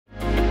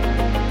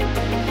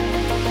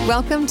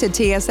Welcome to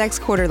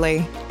TSX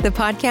Quarterly, the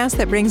podcast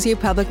that brings you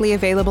publicly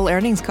available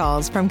earnings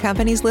calls from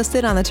companies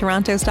listed on the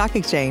Toronto Stock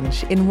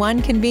Exchange in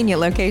one convenient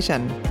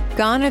location.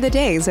 Gone are the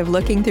days of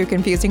looking through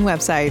confusing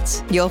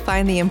websites. You'll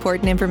find the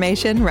important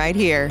information right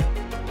here.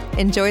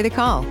 Enjoy the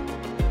call.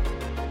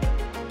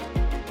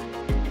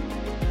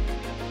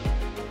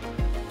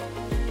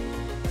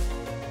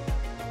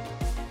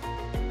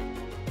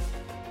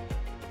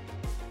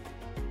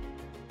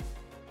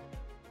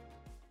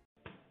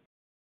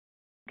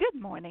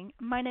 Good morning.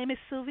 My name is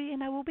Sylvie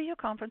and I will be your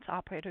conference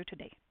operator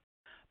today.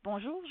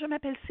 Bonjour, je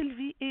m'appelle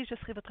Sylvie et je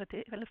serai votre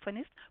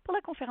téléphoniste pour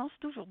la conférence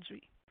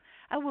d'aujourd'hui.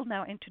 I will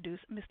now introduce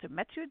Mr.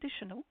 Mathieu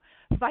Deschenaux,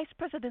 Vice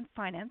President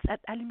Finance at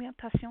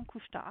Alimentation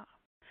Couche-Tard.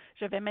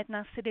 Je vais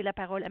maintenant céder la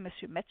parole à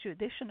Monsieur Mathieu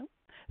Deschenaux,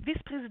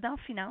 Vice-président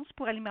Finance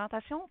pour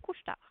Alimentation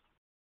Couche-Tard.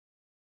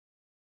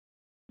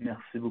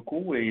 Merci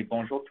beaucoup et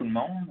bonjour tout le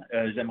monde.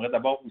 J'aimerais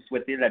d'abord vous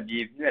souhaiter la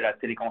bienvenue à la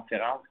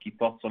téléconférence qui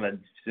porte sur la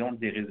diffusion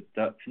des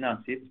résultats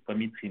financiers du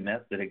premier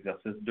trimestre de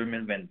l'exercice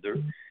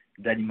 2022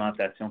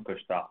 d'Alimentation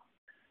Couche-Tard.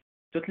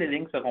 Toutes les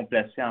lignes seront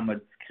placées en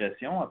mode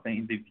discrétion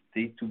afin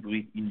d'éviter tout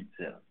bruit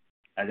inutile.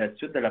 À la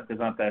suite de la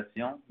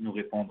présentation, nous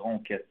répondrons aux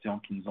questions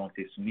qui nous ont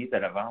été soumises à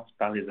l'avance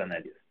par les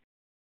analystes.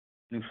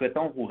 Nous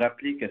souhaitons vous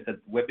rappeler que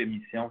cette web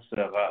émission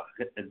sera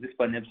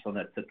disponible sur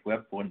notre site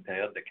web pour une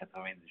période de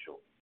 90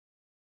 jours.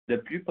 De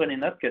plus, prenez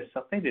note que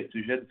certains des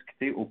sujets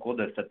discutés au cours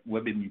de cette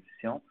web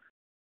émission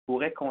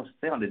pourraient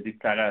consister en des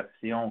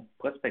déclarations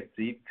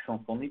prospectives qui sont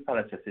fournies par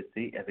la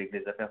société avec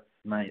des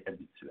avertissements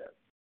habituels.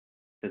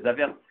 Ces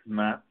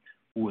avertissements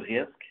ou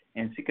risques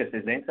ainsi que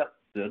ces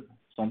incertitudes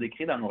sont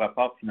décrits dans nos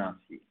rapports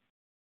financiers.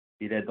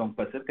 Il est donc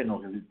possible que nos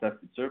résultats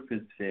futurs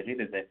puissent différer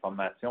des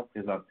informations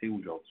présentées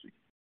aujourd'hui.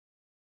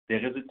 Les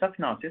résultats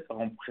financiers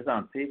seront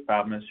présentés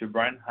par M.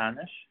 Brian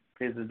Hanish,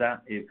 président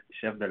et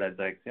chef de la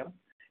direction,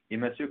 et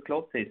M.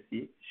 Claude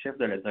Tessier, chef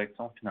de la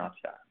direction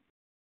financière.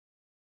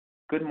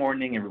 Good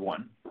morning,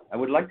 everyone. I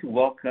would like to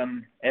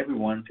welcome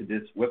everyone to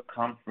this web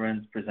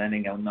conference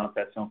presenting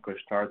Alimentation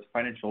Couche-Tard's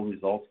financial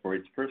results for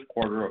its first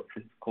quarter of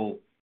fiscal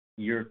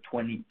year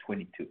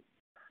 2022.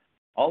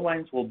 All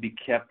lines will be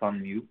kept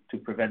on mute to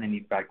prevent any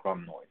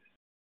background noise.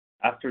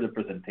 After the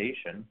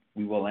presentation,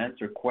 we will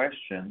answer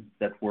questions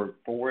that were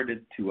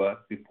forwarded to us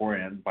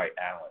beforehand by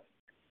analysts.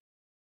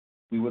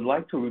 We would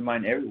like to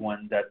remind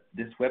everyone that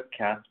this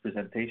webcast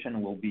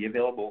presentation will be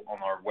available on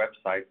our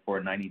website for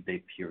a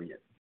 90-day period.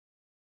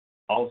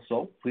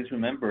 Also, please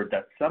remember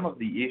that some of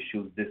the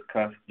issues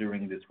discussed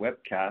during this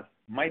webcast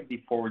might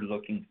be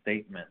forward-looking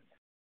statements,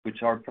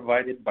 which are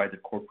provided by the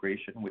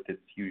corporation with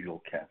its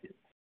usual caveats.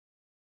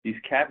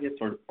 These caveats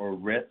or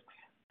risks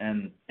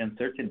and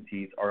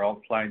uncertainties are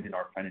outlined in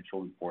our financial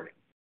reporting.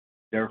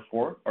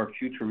 Therefore, our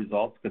future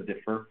results could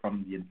differ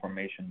from the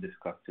information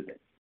discussed today.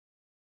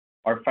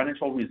 Our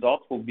financial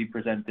results will be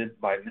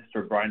presented by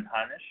Mr. Brian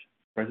Hanish,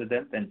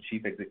 President and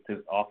Chief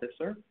Executive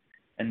Officer,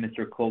 and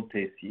Mr. Claude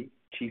Tessier,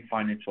 Chief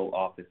Financial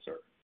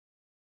Officer.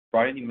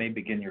 Brian, you may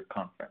begin your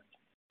conference.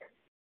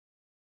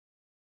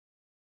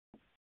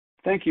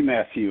 Thank you,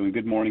 Matthew, and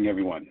good morning,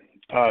 everyone.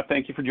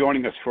 Thank you for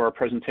joining us for our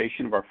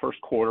presentation of our first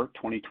quarter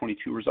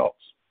 2022 results.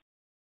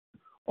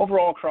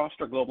 Overall, across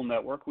our global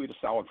network, we had a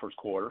solid first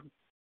quarter,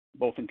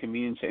 both in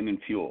convenience and in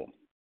fuel,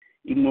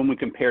 even when we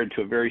compared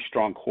to a very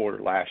strong quarter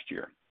last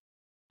year.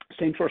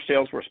 Same-store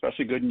sales were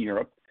especially good in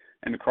Europe,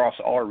 and across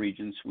all our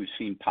regions, we've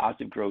seen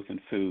positive growth in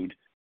food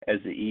as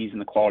the ease and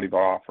the quality of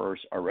our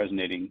offers are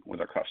resonating with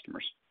our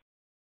customers.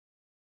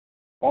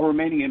 While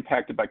remaining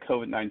impacted by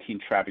COVID-19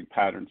 traffic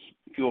patterns,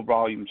 fuel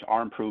volumes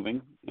are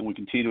improving, and we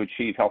continue to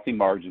achieve healthy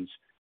margins,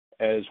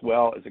 as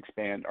well as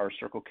expand our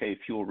Circle K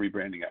fuel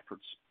rebranding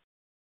efforts.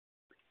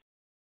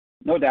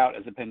 No doubt,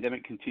 as the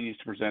pandemic continues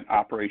to present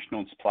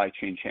operational and supply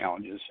chain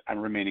challenges, I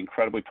remain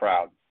incredibly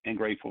proud and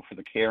grateful for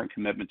the care and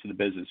commitment to the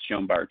business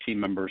shown by our team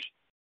members,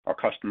 our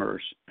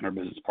customers, and our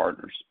business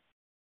partners.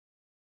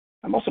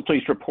 I'm also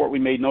pleased to report we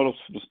made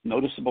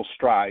noticeable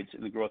strides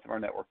in the growth of our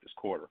network this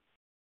quarter.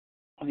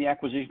 On the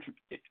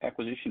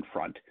acquisition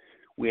front,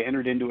 we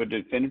entered into a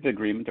definitive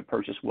agreement to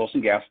purchase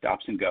Wilson Gas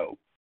Stops & Go,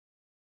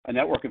 a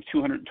network of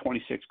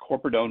 226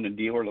 corporate-owned and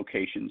dealer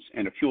locations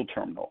and a fuel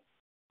terminal,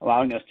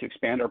 allowing us to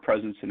expand our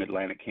presence in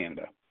Atlantic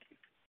Canada.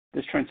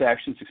 This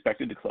transaction is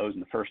expected to close in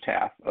the first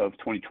half of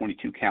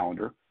 2022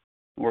 calendar,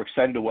 and we're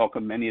excited to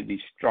welcome many of these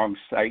strong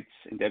sites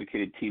and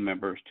dedicated team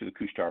members to the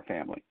Couche-Tard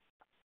family.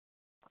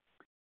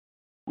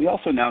 We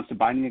also announced a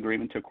binding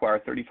agreement to acquire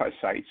 35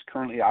 sites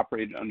currently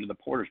operated under the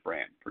Porter's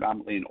brand,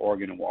 predominantly in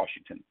Oregon and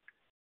Washington.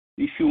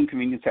 These fuel and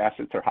convenience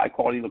assets are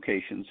high-quality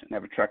locations and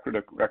have a track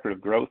record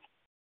of growth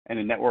and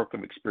a network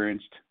of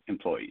experienced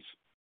employees.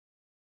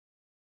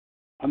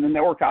 On the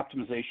network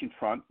optimization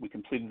front, we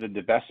completed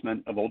the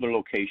divestment of older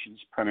locations,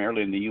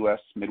 primarily in the U.S.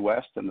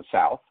 Midwest and the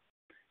South,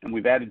 and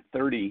we've added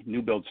 30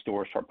 new build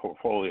stores to our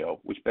portfolio,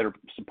 which better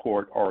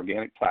support our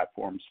organic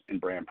platforms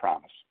and brand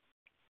promise.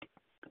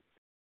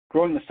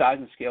 Growing the size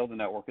and scale of the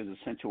network is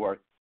essential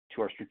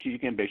to our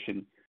strategic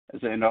ambition.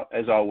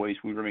 As always,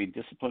 we remain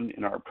disciplined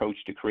in our approach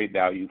to create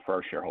value for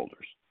our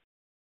shareholders.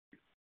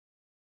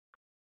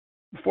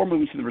 Before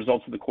moving to the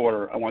results of the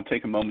quarter, I want to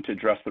take a moment to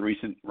address the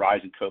recent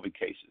rise in COVID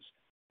cases,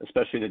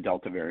 especially the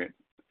Delta variant.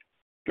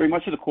 During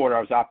much of the quarter,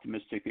 I was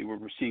optimistic that we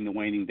were seeing the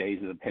waning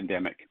days of the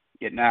pandemic.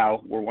 Yet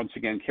now, we're once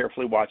again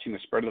carefully watching the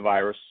spread of the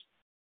virus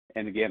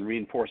and again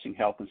reinforcing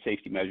health and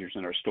safety measures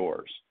in our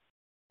stores,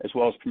 as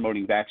well as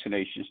promoting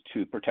vaccinations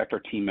to protect our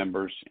team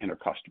members and our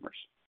customers.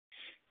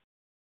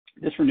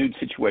 This renewed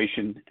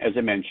situation, as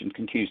I mentioned,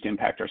 continues to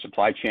impact our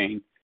supply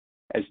chain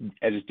as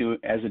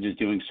it is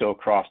doing so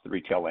across the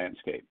retail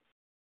landscape.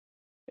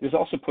 It has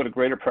also put a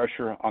greater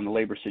pressure on the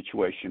labor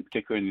situation,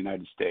 particularly in the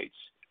United States,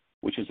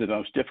 which is the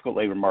most difficult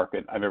labor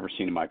market I've ever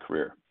seen in my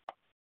career.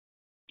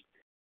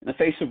 In the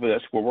face of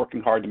this, we're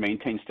working hard to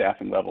maintain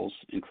staffing levels,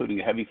 including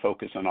a heavy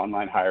focus on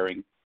online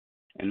hiring,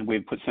 and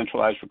we've put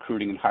centralized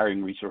recruiting and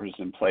hiring resources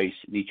in place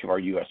in each of our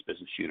U.S.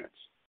 business units.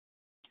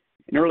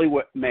 In early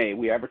May,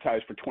 we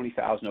advertised for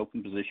 20,000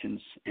 open positions,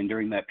 and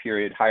during that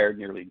period, hired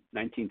nearly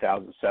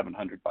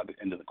 19,700 by the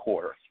end of the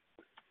quarter.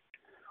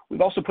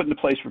 We've also put into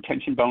place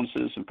retention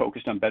bonuses and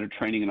focused on better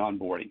training and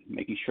onboarding,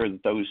 making sure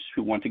that those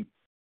who want to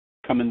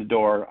come in the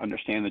door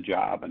understand the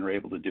job and are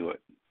able to do it.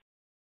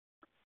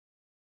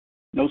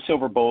 No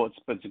silver bullets,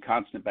 but it's a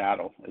constant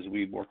battle as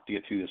we work to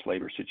get through this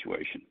labor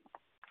situation.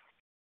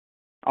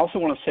 I also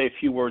want to say a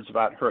few words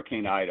about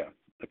Hurricane Ida,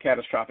 a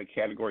catastrophic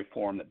Category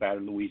 4 that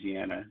battered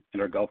Louisiana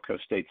and our Gulf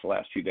Coast states the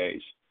last few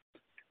days.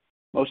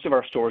 Most of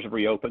our stores have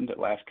reopened. At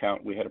last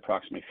count, we had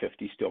approximately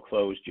 50 still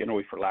closed,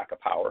 generally for lack of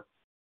power.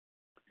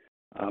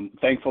 I'm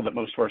thankful that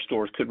most of our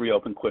stores could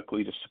reopen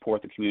quickly to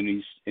support the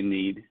communities in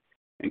need.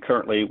 And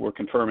currently, we're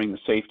confirming the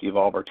safety of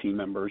all of our team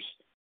members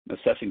and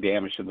assessing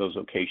damage to those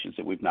locations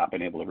that we've not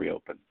been able to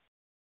reopen.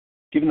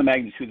 Given the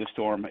magnitude of the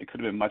storm, it could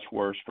have been much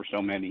worse for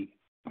so many.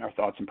 Our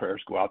thoughts and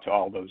prayers go out to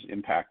all those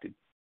impacted.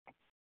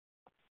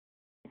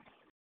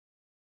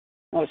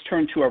 Now let's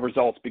turn to our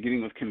results,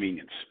 beginning with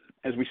convenience.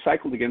 As we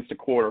cycled against a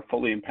quarter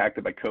fully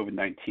impacted by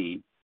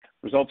COVID-19,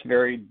 results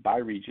varied by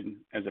region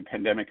as the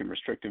pandemic and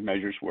restrictive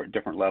measures were at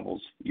different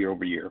levels year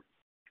over year.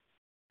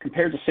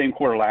 Compared to the same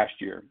quarter last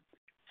year,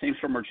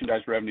 same-store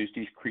merchandise revenues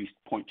decreased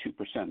 0.2%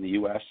 in the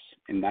U.S.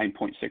 and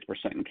 9.6%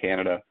 in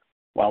Canada,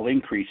 while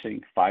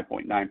increasing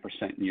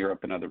 5.9% in Europe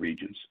and other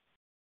regions.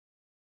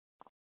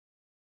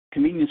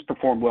 Convenience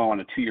performed well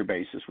on a two-year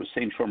basis, with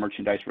same-store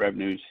merchandise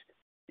revenues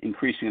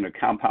increasing at a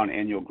compound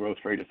annual growth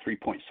rate of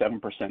 3.7%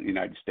 in the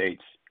United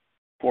States,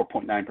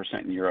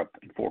 4.9% in Europe,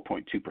 and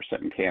 4.2%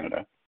 in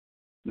Canada.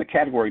 And the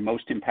categories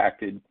most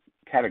impacted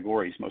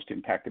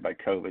by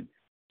COVID,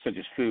 such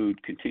as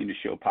food, continue to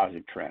show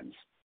positive trends.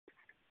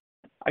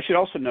 I should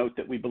also note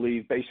that we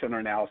believe, based on our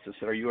analysis,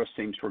 that our U.S.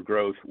 same-store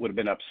growth would have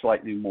been up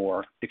slightly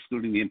more,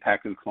 excluding the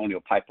impact of the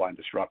Colonial Pipeline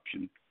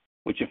disruption,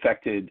 which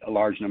affected a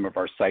large number of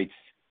our sites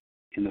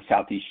in the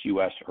Southeast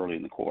U.S. early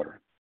in the quarter.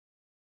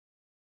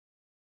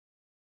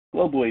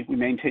 Globally, we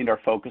maintained our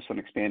focus on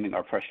expanding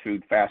our Fresh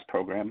Food Fast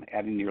program,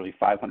 adding nearly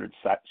 500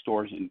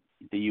 stores in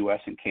the U.S.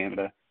 and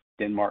Canada,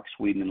 Denmark,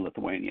 Sweden, and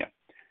Lithuania,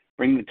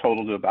 bringing the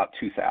total to about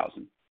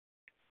 2,000.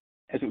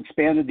 As we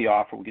expanded the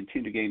offer, we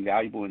continue to gain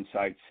valuable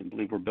insights and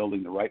believe we're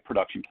building the right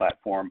production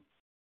platform,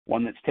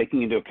 one that's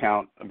taking into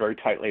account a very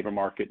tight labor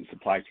market and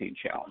supply chain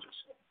challenges.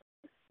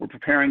 We're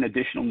preparing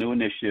additional new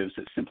initiatives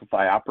that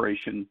simplify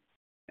operation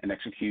and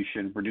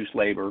execution, reduce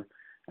labor,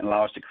 and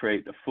allow us to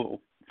create a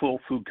full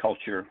food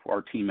culture for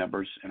our team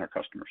members and our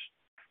customers.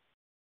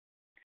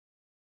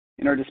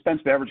 In our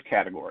dispensed beverage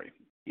category,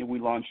 we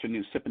launched a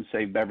new Sip and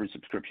Save beverage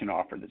subscription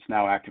offer that's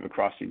now active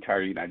across the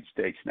entire United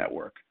States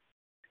network.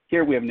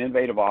 Here we have an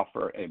innovative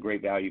offer and a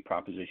great value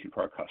proposition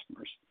for our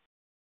customers.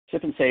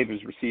 Sip and Save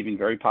is receiving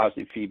very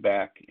positive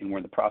feedback, and we're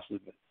in the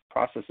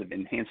process of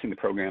enhancing the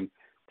program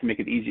to make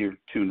it easier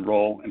to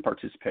enroll and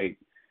participate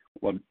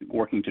while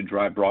working to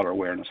drive broader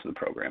awareness of the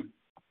program.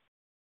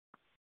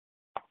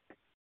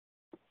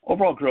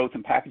 Overall growth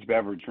in packaged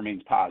beverage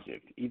remains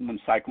positive, even when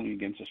cycling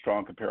against a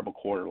strong comparable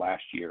quarter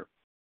last year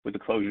with the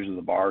closures of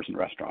the bars and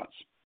restaurants.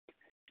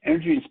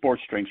 Energy and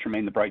sports drinks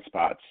remain the bright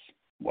spots,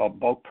 while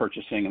bulk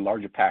purchasing and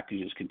larger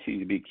packages continue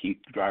to be key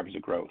drivers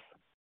of growth.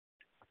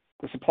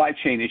 The supply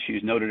chain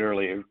issues noted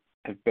earlier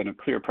have been a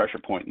clear pressure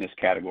point in this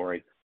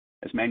category,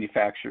 as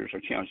manufacturers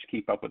are challenged to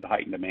keep up with the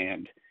heightened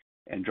demand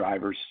and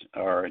drivers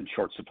are in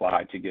short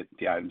supply to get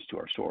the items to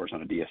our stores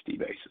on a DSD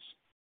basis.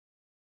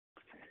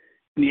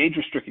 In the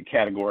age-restricted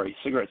category,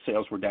 cigarette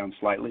sales were down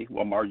slightly,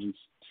 while margins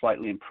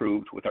slightly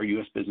improved, with our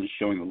U.S. business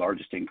showing the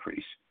largest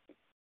increase.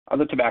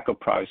 Other tobacco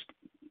products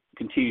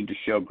continued to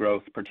show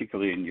growth,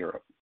 particularly in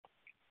Europe.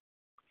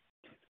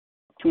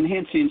 To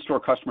enhance the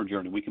in-store customer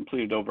journey, we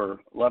completed over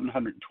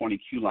 1,120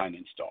 Q-Line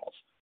installs.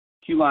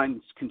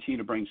 Q-Lines continue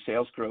to bring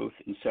sales growth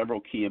in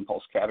several key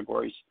impulse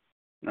categories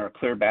and are a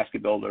clear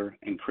basket builder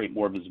and create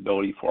more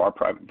visibility for our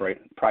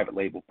private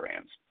label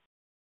brands.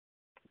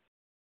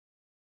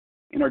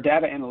 In our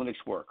data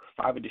analytics work,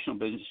 5 additional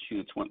business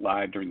units went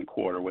live during the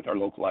quarter with our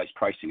localized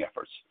pricing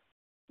efforts,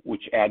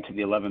 which add to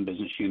the 11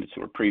 business units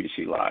that were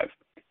previously live.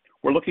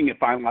 We're looking at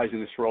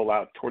finalizing this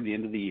rollout toward the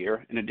end of the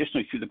year, and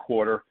additionally through the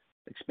quarter,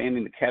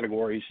 expanding the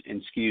categories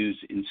and SKUs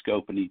in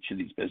scope in each of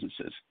these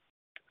businesses.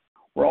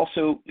 We're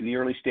also in the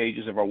early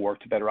stages of our work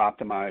to better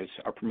optimize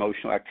our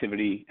promotional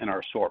activity and our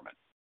assortment,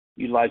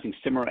 utilizing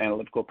similar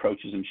analytical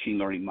approaches and machine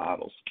learning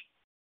models.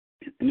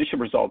 Initial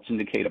results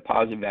indicate a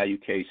positive value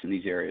case in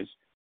these areas.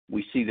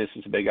 We see this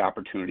as a big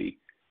opportunity,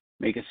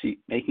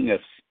 making us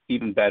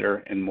even better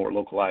and more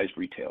localized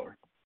retailer.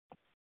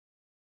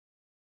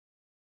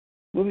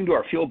 Moving to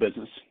our fuel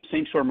business,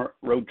 same-store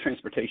road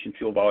transportation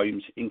fuel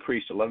volumes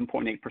increased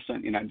 11.8%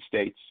 in the United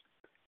States,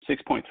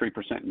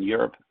 6.3% in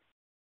Europe,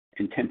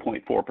 and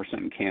 10.4%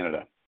 in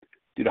Canada,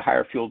 due to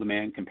higher fuel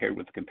demand compared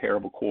with the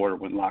comparable quarter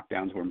when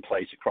lockdowns were in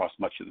place across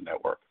much of the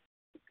network.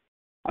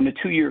 On the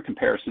two-year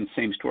comparison,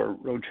 same-store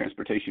road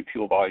transportation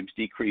fuel volumes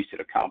decreased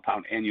at a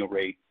compound annual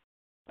rate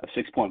of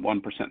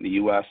 6.1% in the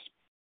U.S.,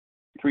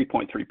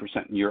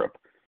 3.3% in Europe,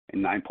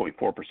 and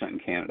 9.4% in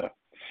Canada.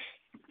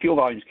 Fuel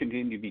volumes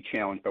continue to be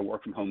challenged by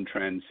work-from-home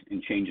trends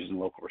and changes in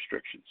local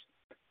restrictions.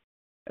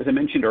 As I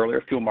mentioned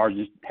earlier, fuel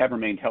margins have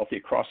remained healthy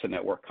across the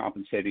network,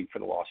 compensating for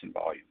the loss in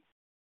volume.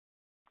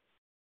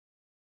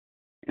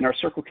 In our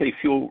Circle K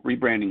fuel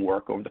rebranding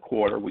work over the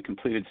quarter, we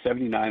completed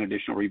 79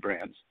 additional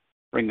rebrands,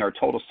 bringing our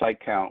total site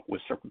count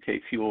with Circle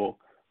K Fuel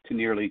to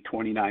nearly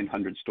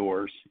 2,900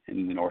 stores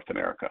in North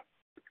America.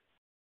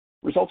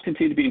 Results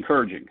continue to be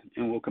encouraging,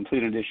 and we'll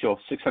complete an additional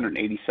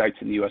 680 sites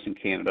in the U.S. and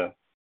Canada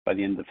by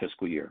the end of the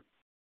fiscal year.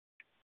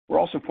 We're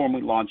also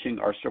formally launching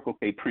our Circle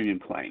K Premium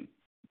Claim,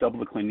 double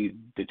the cleaning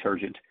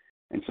detergent,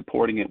 and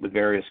supporting it with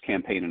various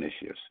campaign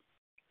initiatives.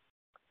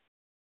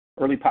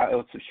 Early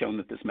pilots have shown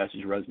that this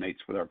message resonates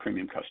with our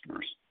premium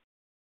customers.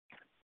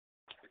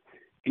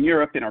 In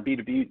Europe, in our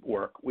B2B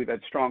work, we've had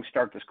a strong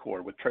start this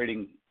quarter with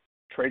trading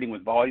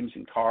with volumes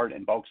in card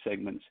and bulk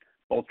segments,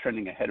 both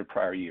trending ahead of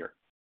prior year.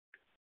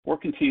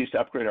 Work continues to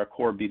upgrade our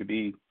core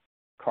B2B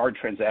card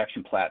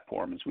transaction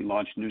platform as we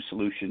launch new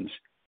solutions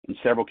in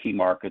several key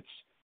markets,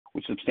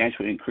 which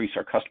substantially increase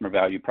our customer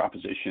value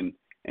proposition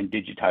and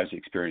digitize the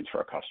experience for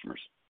our customers.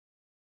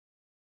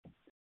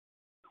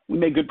 We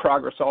made good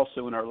progress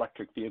also in our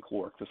electric vehicle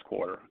work this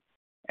quarter,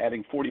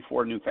 adding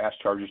 44 new fast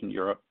chargers in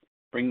Europe,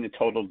 bringing the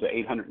total to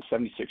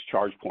 876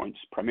 charge points,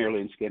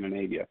 primarily in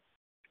Scandinavia.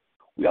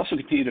 We also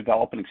continue to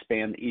develop and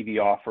expand the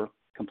EV offer,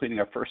 completing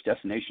our first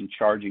destination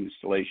charging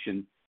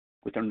installation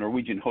with our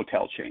Norwegian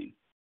hotel chain.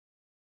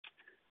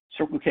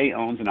 Circle K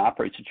owns and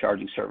operates a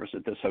charging service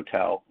at this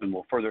hotel and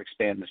will further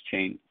expand this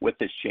chain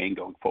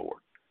going forward.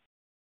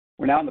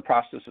 We're now in the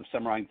process of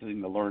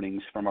summarizing the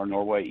learnings from our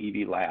Norway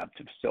EV lab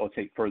to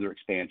facilitate further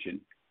expansion,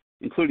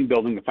 including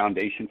building the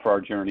foundation for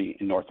our journey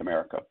in North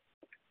America.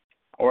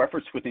 Our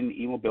efforts within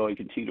e-mobility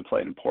continue to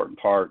play an important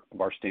part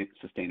of our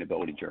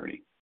sustainability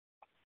journey.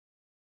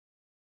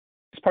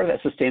 As part of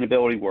that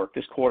sustainability work,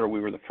 this quarter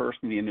we were the first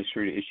in the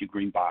industry to issue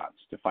green bonds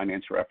to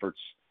finance our efforts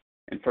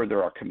and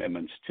further our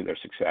commitments to their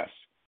success.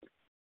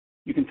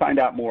 You can find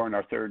out more in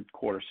our third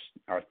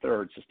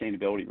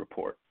sustainability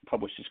report,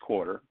 published this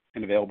quarter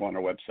and available on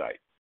our website.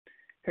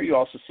 Here you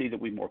also see that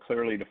we more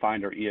clearly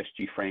defined our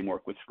ESG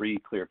framework with 3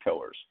 clear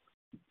pillars: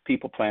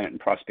 people, planet, and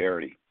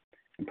prosperity,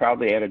 and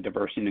proudly added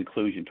diversity and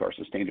inclusion to our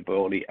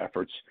sustainability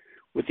efforts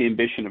with the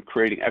ambition of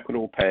creating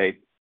equitable pay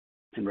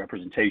and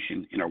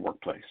representation in our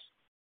workplace.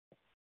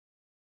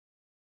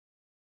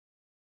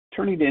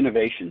 Turning to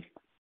innovation,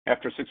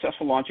 after a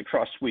successful launch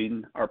across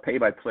Sweden, our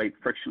pay-by-plate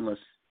frictionless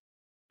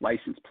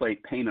license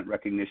plate payment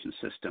recognition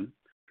system,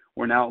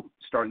 we're now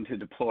starting to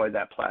deploy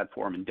that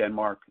platform in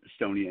Denmark,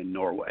 Estonia, and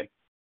Norway.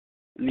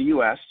 In the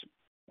U.S.,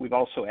 we've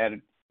also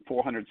added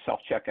 400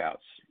 self-checkouts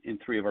in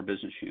 3 of our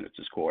business units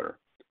this quarter.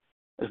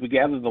 As we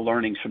gather the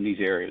learnings from these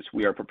areas,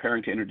 we are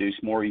preparing to introduce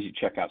more easy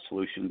checkout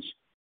solutions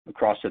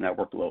across the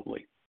network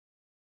globally.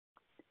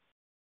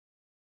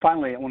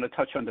 Finally, I want to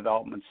touch on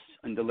developments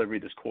and delivery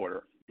this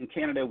quarter. In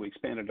Canada, we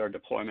expanded our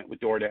deployment with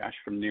DoorDash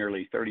from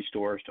nearly 30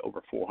 stores to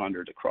over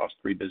 400 across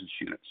 3 business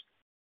units.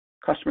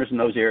 Customers in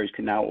those areas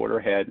can now order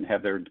ahead and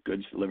have their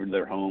goods delivered to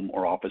their home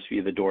or office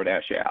via the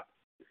DoorDash app.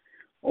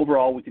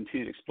 Overall, we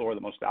continue to explore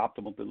the most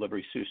optimal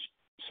delivery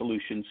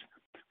solutions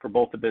for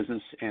both the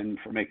business and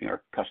for making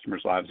our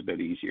customers' lives a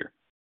bit easier.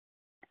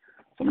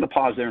 So I'm going to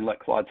pause there and let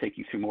Claude take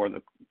you through more of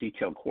the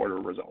detailed quarter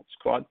results.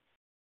 Claude?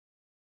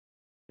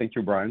 Thank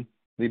you, Brian.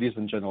 Ladies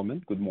and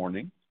gentlemen, good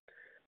morning.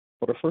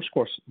 For the first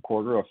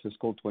quarter of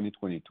fiscal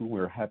 2022,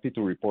 we're happy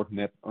to report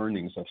net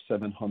earnings of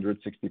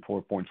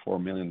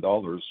 $764.4 million,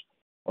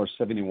 or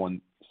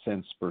 71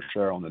 cents per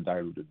share on a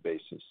diluted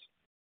basis.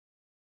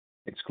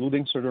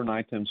 Excluding certain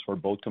items for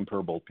both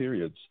comparable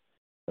periods,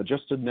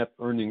 adjusted net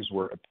earnings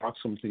were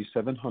approximately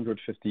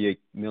 $758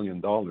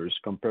 million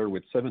compared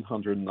with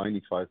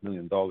 $795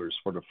 million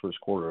for the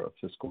first quarter of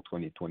fiscal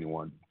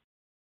 2021.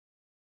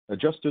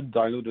 Adjusted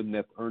diluted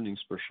net earnings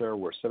per share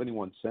were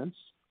 71 cents,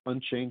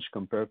 unchanged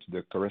compared to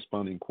the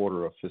corresponding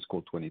quarter of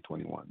fiscal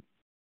 2021.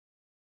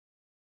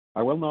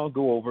 I will now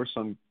go over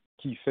some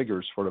key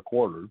figures for the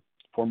quarter.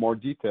 For more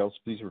details,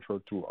 please refer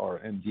to our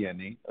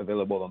MD&A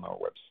available on our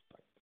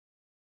website.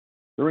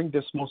 During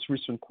this most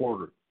recent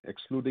quarter,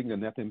 excluding the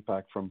net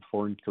impact from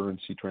foreign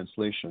currency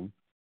translation,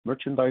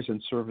 merchandise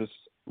and service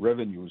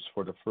revenues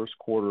for the first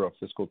quarter of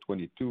fiscal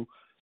 22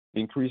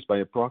 increased by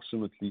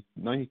approximately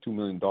 $92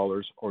 million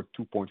or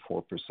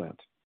 2.4%.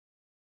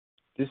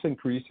 This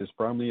increase is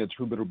primarily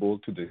attributable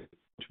to the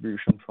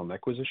contribution from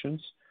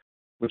acquisitions,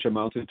 which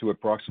amounted to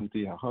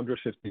approximately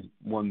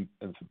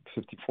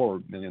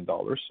 $154 million,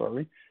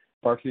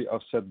 partly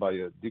offset by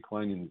a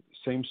decline in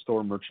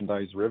same-store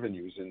merchandise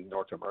revenues in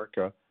North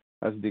America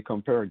as they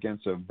compare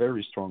against a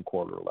very strong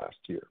quarter last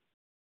year.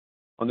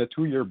 On a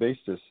two-year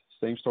basis,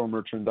 same-store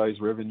merchandise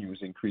revenues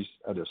increased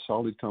at a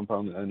solid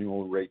compound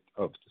annual rate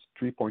of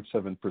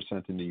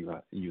 3.7% in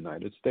the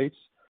United States,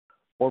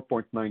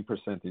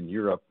 4.9% in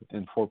Europe,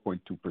 and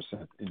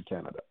 4.2% in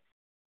Canada.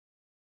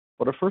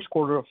 For the first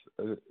quarter of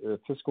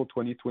fiscal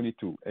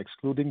 2022,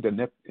 excluding the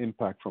net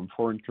impact from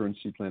foreign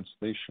currency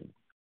translation,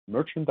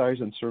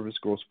 merchandise and service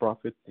gross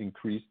profit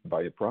increased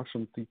by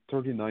approximately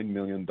 $39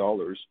 million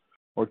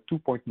or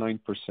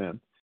 2.9%,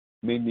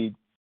 mainly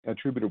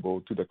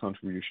attributable to the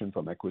contribution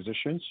from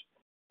acquisitions,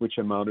 which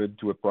amounted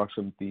to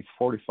approximately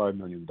 $45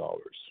 million.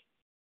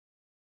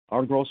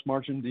 Our gross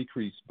margin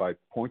decreased by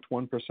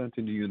 0.1%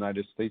 in the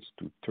United States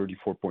to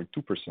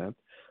 34.2%,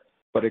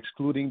 but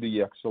excluding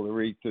the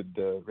accelerated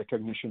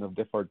recognition of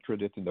deferred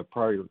credit in the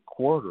prior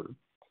quarter,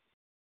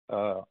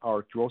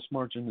 our gross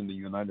margin in the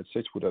United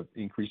States would have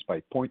increased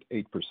by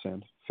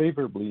 0.8%,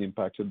 favorably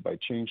impacted by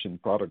change in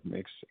product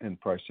mix and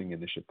pricing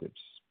initiatives.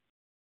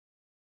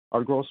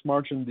 Our gross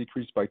margin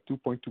decreased by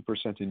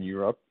 2.2% in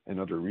Europe and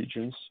other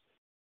regions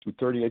to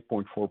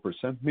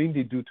 38.4%,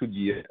 mainly due to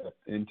the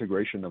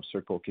integration of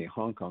Circle K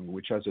Hong Kong,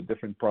 which has a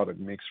different product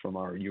mix from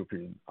our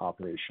European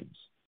operations.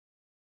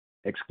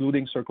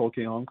 Excluding Circle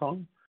K Hong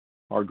Kong,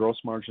 our gross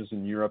margins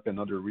in Europe and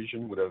other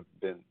regions would have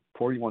been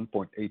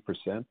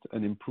 41.8%,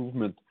 an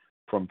improvement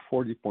from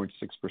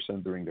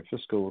 40.6% during the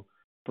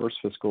first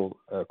fiscal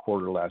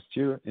quarter last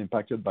year,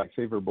 impacted by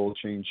favorable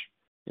change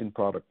in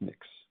product mix.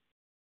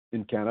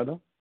 In Canada,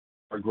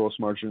 our gross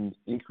margin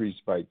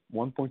increased by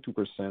 1.2%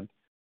 to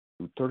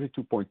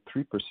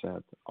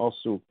 32.3%,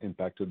 also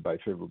impacted by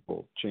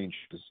favorable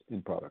changes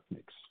in product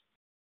mix.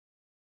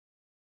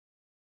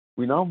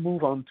 We now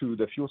move on to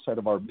the fuel side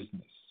of our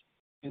business.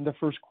 In the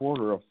first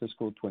quarter of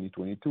fiscal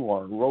 2022,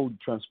 our road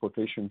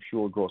transportation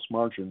fuel gross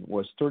margin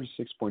was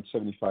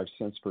 36.75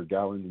 cents per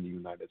gallon in the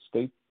United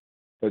States,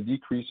 a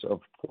decrease of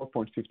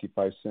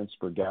 4.55 cents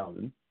per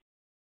gallon,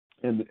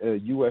 and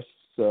US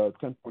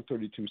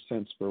 10.32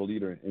 cents per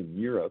liter in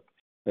Europe,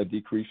 a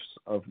decrease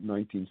of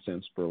 19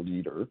 cents per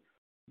liter,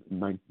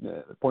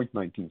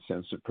 0.19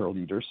 cents per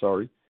liter,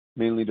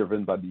 mainly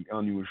driven by the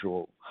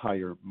unusual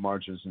higher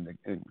margins in the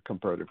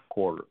comparative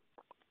quarter.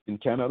 In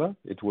Canada,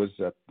 it was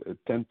at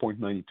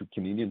 10.92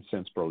 Canadian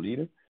cents per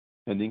liter,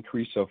 an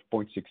increase of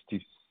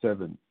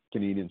 0.67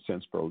 Canadian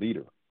cents per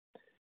liter.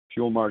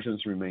 Fuel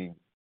margins remain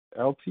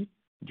healthy,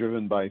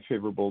 driven by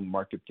favorable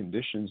market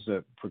conditions,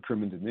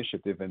 procurement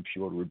initiative, and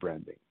fuel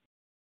rebranding.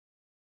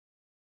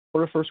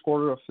 For the first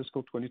quarter of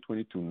fiscal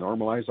 2022,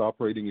 normalized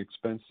operating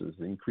expenses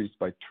increased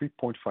by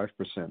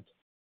 3.5%,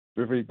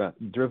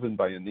 driven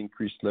by an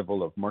increased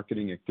level of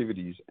marketing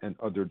activities and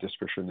other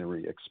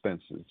discretionary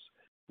expenses,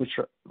 which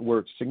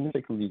were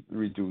significantly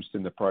reduced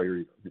in the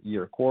prior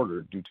year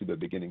quarter due to the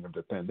beginning of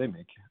the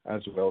pandemic,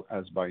 as well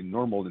as by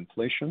normal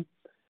inflation,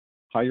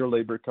 higher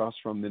labor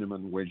costs from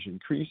minimum wage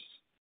increase,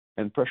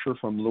 and pressure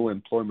from low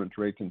employment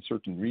rate in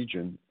certain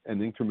regions, and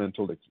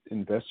incremental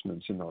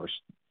investments in our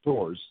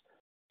stores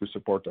to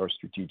support our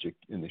strategic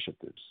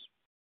initiatives.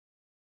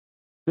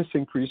 This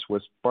increase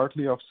was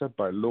partly offset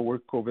by lower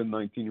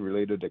COVID-19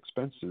 related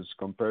expenses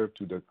compared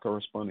to the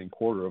corresponding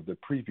quarter of the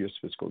previous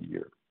fiscal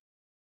year.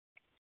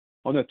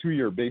 On a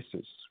two-year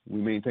basis,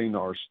 we maintain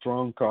our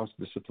strong cost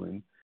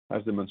discipline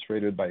as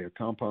demonstrated by a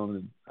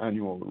compounded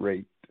annual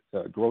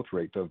growth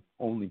rate of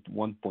only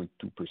 1.2%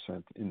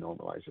 in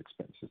normalized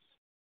expenses.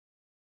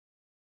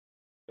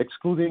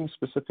 Excluding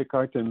specific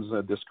items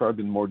described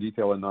in more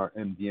detail in our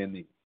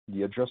MD&A,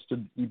 the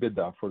adjusted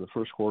EBITDA for the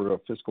first quarter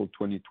of fiscal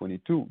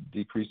 2022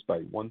 decreased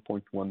by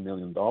 $1.1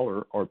 million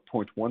or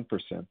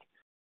 0.1%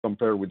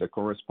 compared with the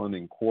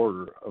corresponding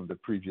quarter of the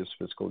previous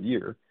fiscal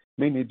year,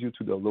 mainly due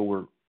to the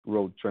lower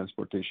road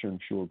transportation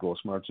fuel gross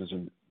margins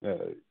and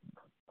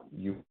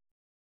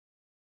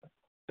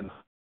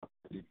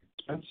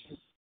expenses.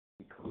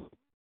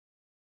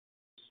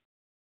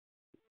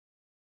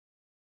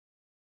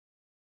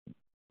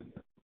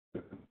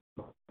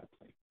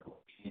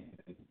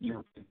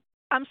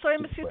 I'm sorry,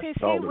 Monsieur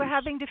Tessier, we're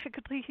having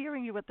difficulty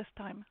hearing you at this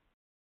time.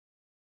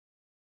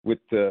 Is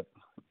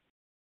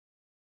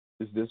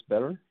this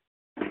better?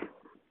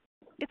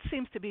 It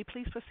seems to be.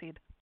 Please proceed.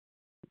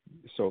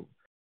 So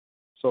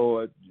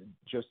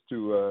just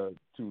to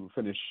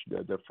finish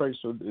the phrase,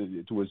 so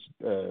it was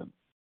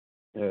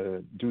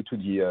due to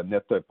the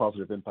net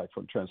positive impact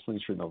from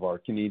translation of our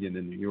Canadian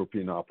and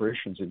European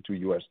operations into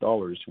U.S.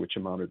 dollars, which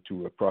amounted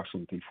to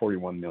approximately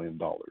 $41 million.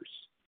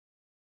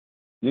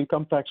 The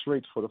income tax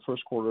rate for the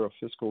first quarter of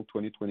fiscal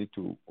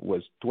 2022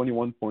 was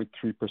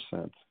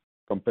 21.3%,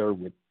 compared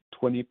with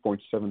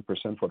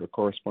 20.7% for the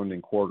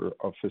corresponding quarter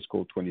of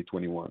fiscal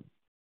 2021.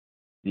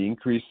 The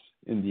increase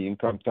in the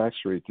income tax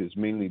rate is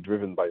mainly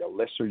driven by a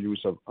lesser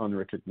use of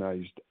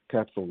unrecognized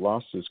capital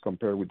losses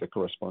compared with the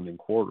corresponding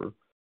quarter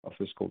of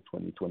fiscal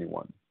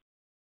 2021.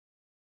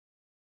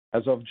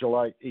 As of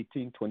July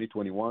 18,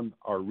 2021,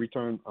 our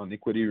return on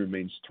equity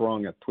remains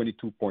strong at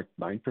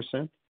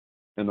 22.9%,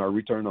 and our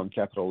return on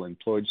capital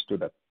employed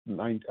stood at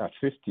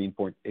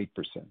 15.8%.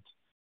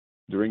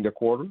 During the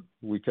quarter,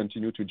 we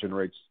continued to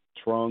generate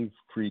strong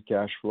free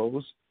cash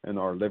flows, and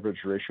our leverage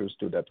ratio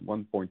stood at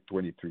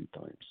 1.23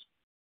 times.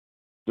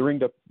 During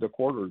the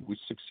quarter, we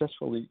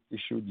successfully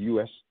issued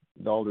U.S.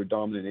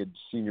 dollar-denominated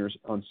senior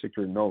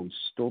unsecured notes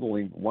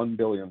totaling $1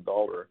 billion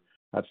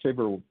at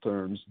favorable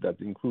terms that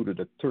included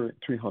a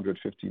 $350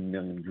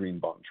 million green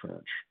bond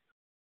tranche.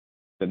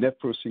 The net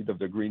proceeds of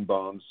the green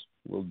bonds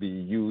will be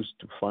used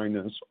to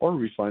finance or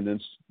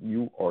refinance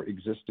new or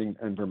existing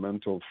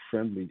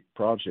environmental-friendly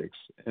projects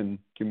and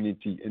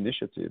community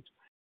initiatives,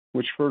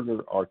 which further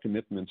our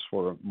commitments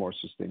for a more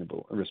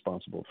sustainable and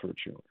responsible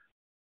future.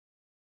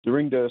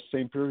 During the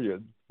same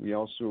period, we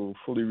also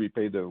fully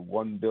repaid the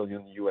 $1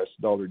 billion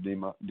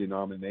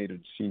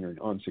denominated senior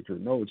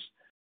unsecured notes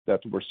that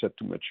were set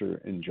to mature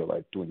in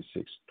July 26,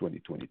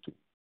 2022.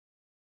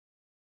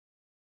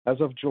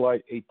 As of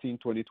July 18,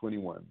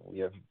 2021,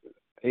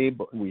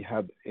 we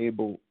had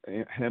ample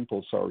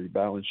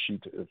balance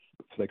sheet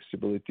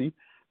flexibility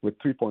with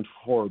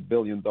 $3.4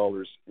 billion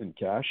in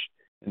cash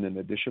and an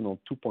additional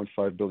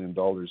 $2.5 billion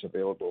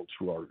available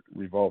through our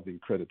revolving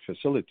credit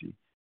facility.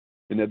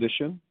 In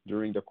addition,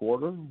 during the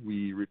quarter,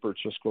 we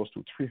repurchased close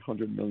to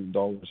 $300 million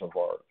of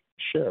our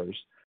shares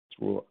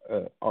through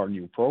our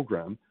new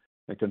program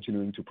and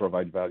continuing to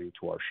provide value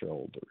to our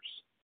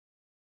shareholders.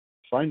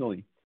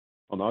 Finally,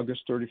 on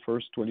August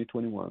 31st,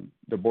 2021,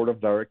 the Board of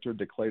Directors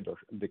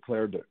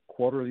declared a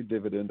quarterly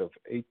dividend of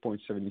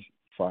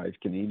 8.75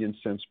 Canadian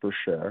cents per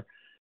share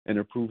and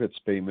approved its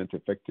payment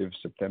effective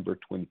September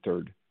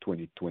 23rd,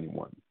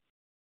 2021.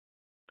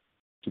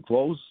 To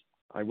close,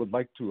 I would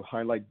like to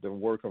highlight the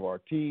work of our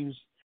teams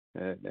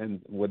and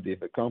what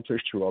they've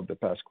accomplished throughout the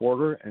past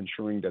quarter,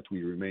 ensuring that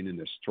we remain in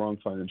a strong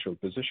financial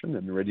position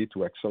and ready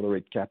to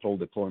accelerate capital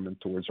deployment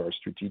towards our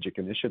strategic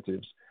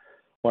initiatives,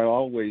 while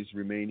always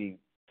remaining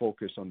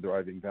focused on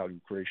driving value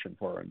creation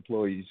for our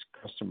employees,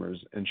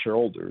 customers, and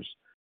shareholders,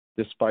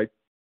 despite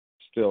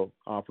still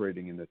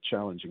operating in a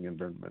challenging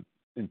environment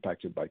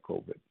impacted by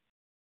COVID.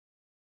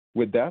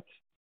 With that,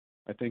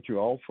 I thank you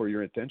all for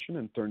your attention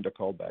and turn the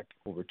call back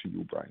over to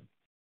you, Brian.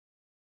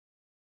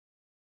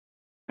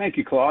 Thank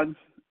you, Claude.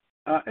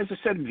 As I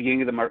said at the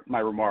beginning of my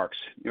remarks,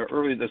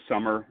 earlier this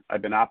summer,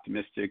 I've been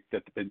optimistic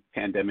that the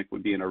pandemic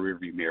would be in our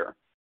rearview mirror.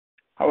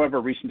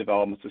 However, recent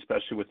developments,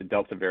 especially with the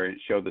Delta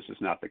variant, show this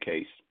is not the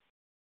case.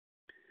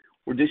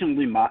 We're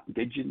diligently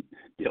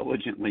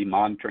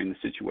monitoring the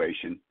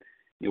situation.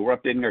 We're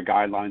updating our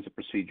guidelines and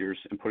procedures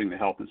and putting the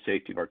health and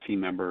safety of our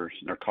team members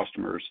and our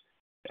customers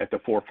at the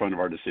forefront of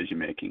our decision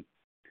making.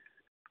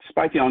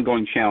 Despite the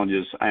ongoing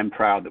challenges, I am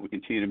proud that we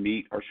continue to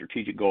meet our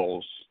strategic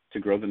goals to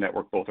grow the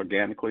network both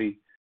organically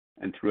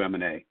and through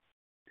M&A.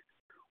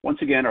 Once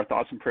again, our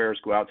thoughts and prayers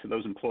go out to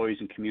those employees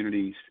and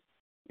communities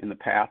in the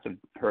path of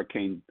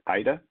Hurricane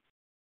Ida.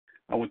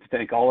 I want to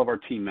thank all of our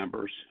team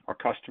members, our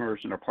customers,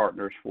 and our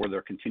partners for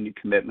their continued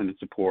commitment and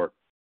support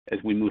as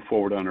we move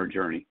forward on our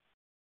journey.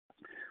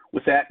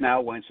 With that,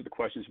 now we'll answer the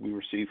questions we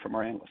received from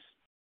our analysts.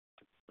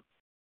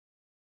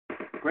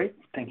 Great.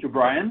 Thank you,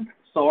 Brian.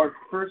 So our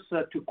first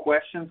two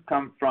questions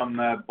come from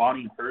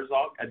Bonnie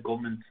Herzog at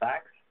Goldman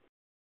Sachs.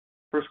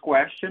 First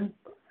question,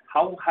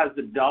 how has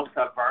the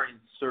Delta variant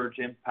surge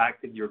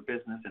impacted your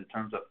business in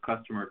terms of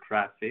customer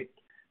traffic,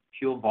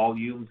 fuel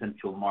volumes, and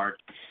fuel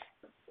margins?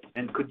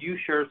 And could you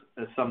share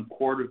some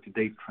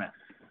quarter-to-date trends?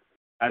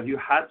 Have you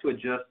had to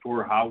adjust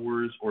for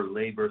hours or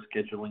labor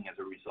scheduling as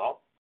a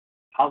result?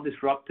 How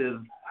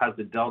disruptive has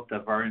the Delta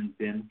variant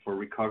been for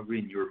recovery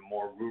in your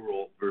more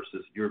rural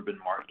versus urban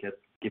markets,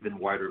 given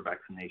wider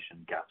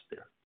vaccination gaps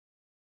there?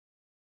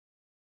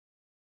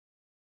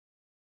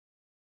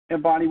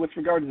 And Bonnie, with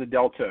regard to the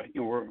Delta,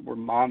 we're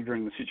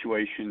monitoring the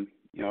situation,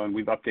 and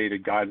we've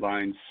updated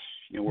guidelines.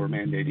 We're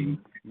mandating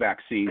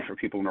vaccines for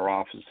people in our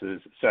offices,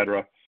 et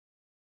cetera.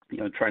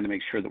 Trying to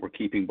make sure that we're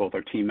keeping both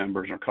our team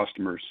members and our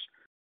customers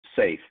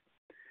safe.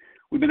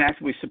 We've been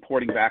actively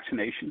supporting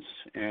vaccinations,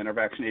 and our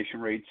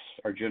vaccination rates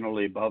are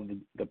generally above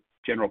the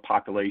general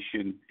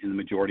population in the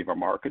majority of our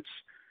markets,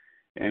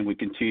 and we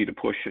continue to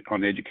push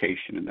on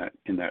education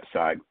in that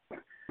side.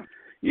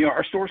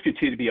 Our stores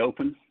continue to be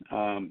open,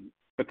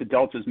 but the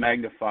Delta is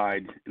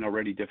magnified an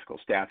already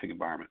difficult staffing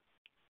environment.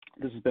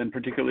 This has been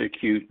particularly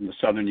acute in the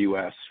southern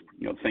U.S.,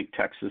 think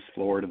Texas,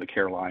 Florida, the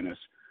Carolinas.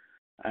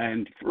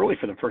 And really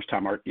for the first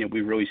time,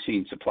 we've really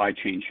seen supply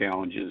chain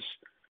challenges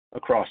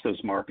across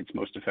those markets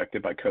most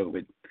affected by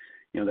COVID.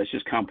 That's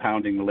just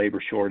compounding the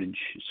labor shortage.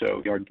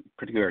 So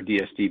particularly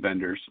our DSD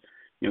vendors,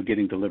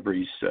 getting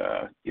deliveries,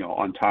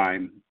 on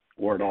time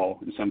or at all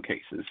in some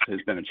cases has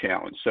been a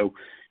challenge. So,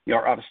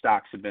 our out of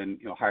stocks have been,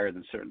 higher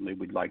than certainly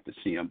we'd like to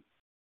see them.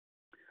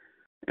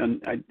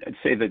 And I'd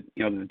say that,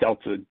 the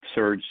Delta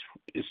surge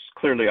is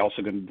clearly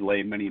also going to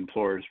delay many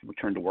employers'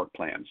 return to work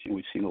plans.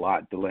 We've seen a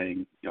lot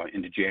delaying,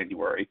 into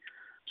January.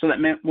 So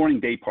that morning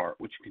day part,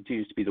 which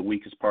continues to be the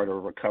weakest part of a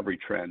recovery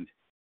trend,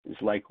 is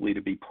likely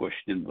to be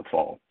pushed into the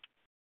fall.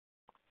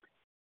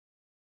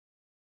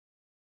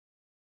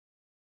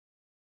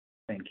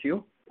 Thank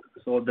you.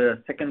 So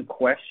the second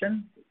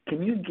question,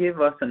 can you give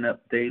us an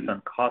update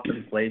on cost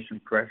inflation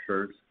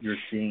pressures you're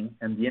seeing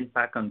and the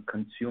impact on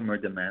consumer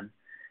demand,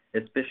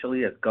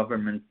 especially as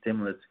government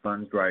stimulus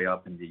funds dry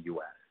up in the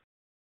U.S.?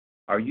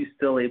 Are you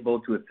still able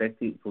to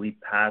effectively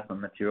pass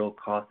on material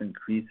cost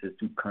increases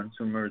to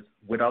consumers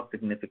without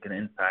significant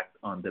impact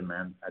on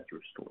demand at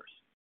your stores?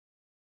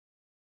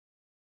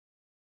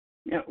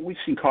 Yeah, we've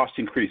seen cost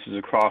increases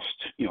across,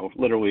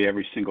 literally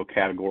every single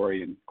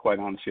category, and quite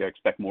honestly, I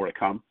expect more to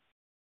come.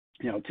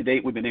 To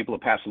date, we've been able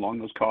to pass along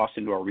those costs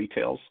into our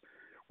retails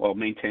while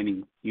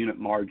maintaining unit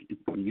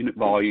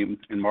volume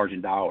and margin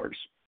dollars.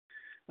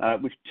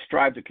 We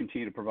strive to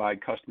continue to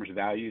provide customers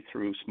value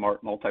through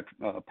smart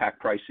multi-pack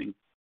pricing,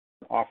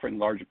 offering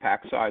larger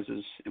pack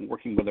sizes, and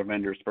working with our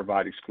vendors to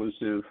provide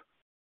exclusive,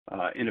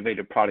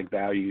 innovative product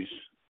values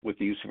with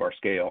the use of our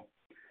scale.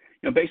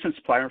 Based on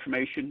supplier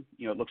information,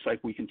 it looks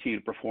like we continue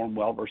to perform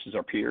well versus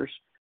our peers.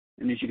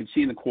 And as you can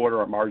see in the quarter,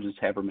 our margins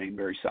have remained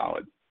very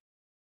solid.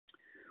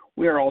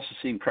 We are also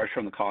seeing pressure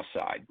on the cost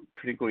side,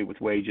 particularly with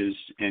wages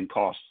and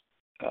costs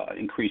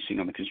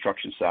increasing on the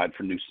construction side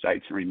for new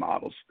sites and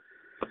remodels.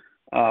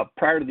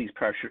 Prior to these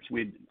pressures, we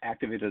had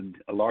activated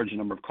a large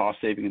number of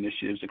cost-saving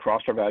initiatives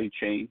across our value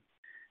chain,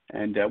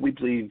 and we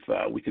believe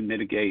we can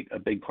mitigate a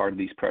big part of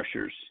these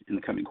pressures in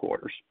the coming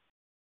quarters.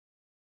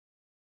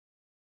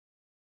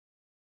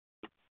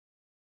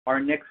 Our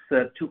next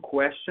two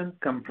questions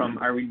come from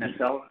Irene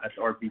Nattel at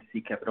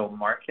RBC Capital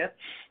Markets.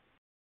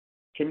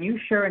 Can you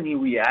share any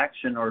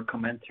reaction or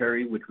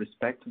commentary with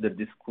respect to the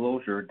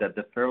disclosure that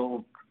the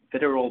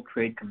Federal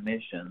Trade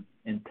Commission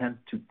intends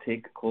to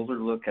take a closer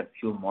look at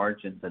fuel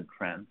margins and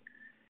trends,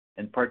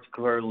 and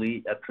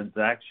particularly at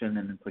transaction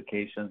and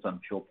implications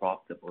on fuel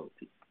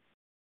profitability?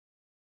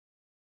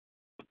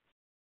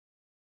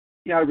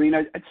 Yeah, Irene,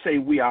 I'd say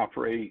we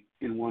operate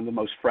in one of the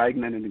most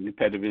fragmented and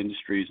competitive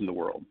industries in the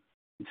world.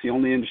 It's the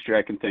only industry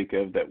I can think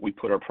of that we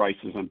put our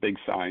prices on big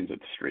signs at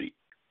the street.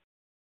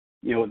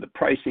 The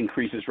price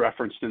increases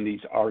referenced in these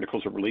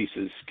articles or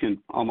releases can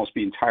almost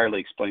be entirely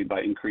explained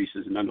by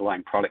increases in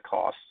underlying product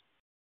costs.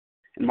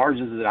 And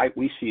margins that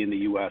we see in the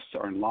U.S.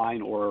 are in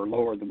line or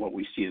lower than what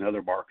we see in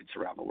other markets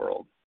around the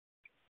world.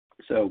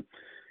 So,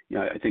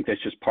 I think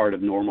that's just part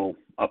of normal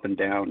up and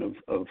down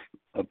of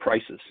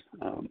prices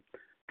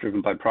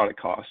driven by product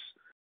costs.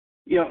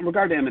 In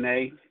regard to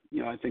M&A,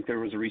 I think there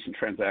was a recent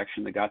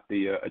transaction that got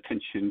the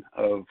attention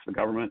of the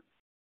government.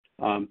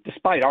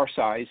 Despite our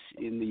size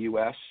in the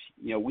U.S.,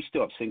 we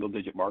still have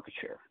single-digit market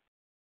share,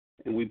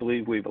 and we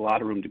believe we have a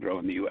lot of room to grow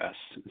in the U.S.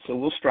 So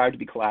we'll strive to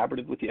be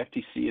collaborative with the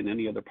FTC and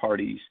any other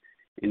parties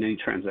in any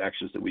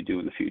transactions that we do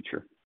in the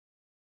future.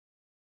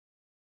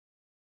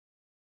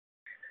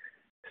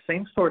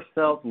 Same-store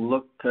sales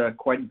looked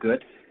quite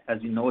good, as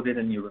you noted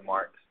in your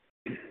remarks.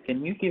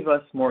 Can you give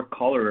us more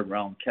color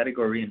around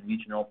category and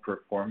regional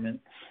performance,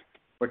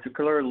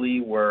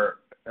 particularly where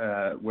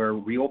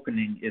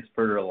reopening is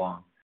further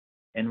along?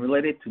 And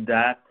related to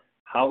that,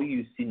 how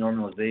you see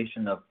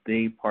normalization of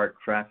day part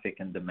traffic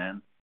and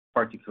demand,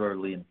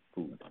 particularly in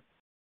food?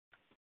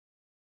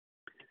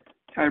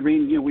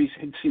 Irene, we've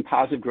seen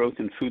positive growth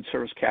in food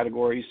service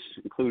categories,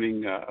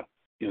 including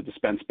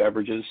dispensed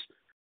beverages.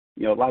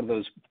 A lot of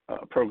those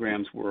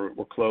programs were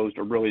closed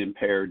or really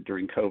impaired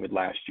during COVID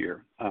last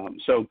year.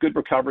 So good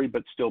recovery,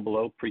 but still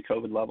below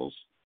pre-COVID levels.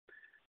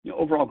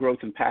 Overall growth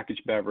in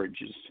packaged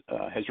beverages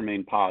has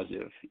remained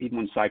positive, even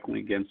when cycling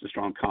against the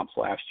strong comps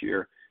last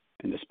year,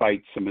 and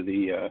despite some of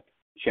the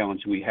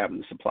challenges we have in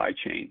the supply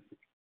chain.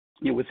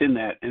 Within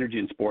that, energy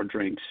and sport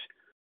drinks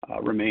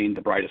remain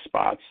the brightest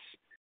spots.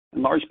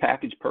 And large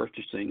package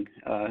purchasing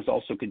has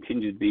also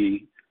continued to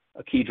be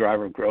a key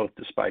driver of growth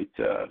despite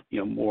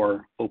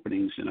more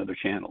openings in other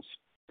channels.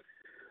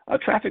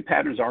 Traffic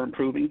patterns are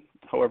improving.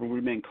 However, we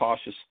remain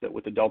cautious that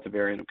with the Delta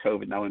variant of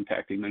COVID now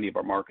impacting many of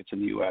our markets in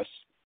the U.S.,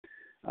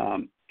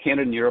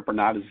 Canada and Europe are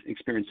not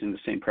experiencing the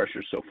same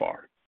pressures so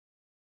far.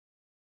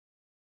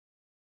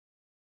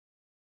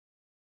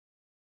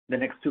 The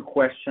next two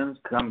questions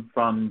come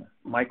from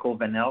Michael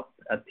Van Elst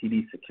at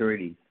TD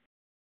Securities.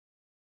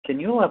 Can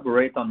you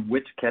elaborate on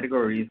which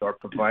categories are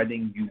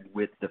providing you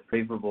with the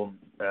favorable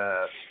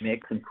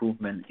mix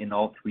improvement in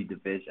all three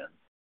divisions?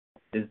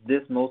 Is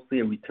this mostly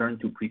a return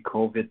to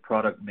pre-COVID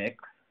product mix,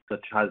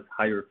 such as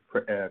higher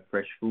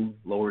fresh food,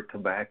 lower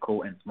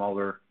tobacco, and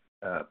smaller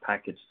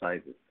package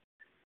sizes?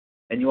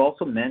 And you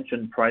also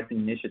mentioned pricing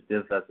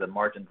initiatives as a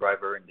margin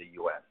driver in the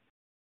U.S.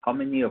 How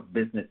many of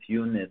business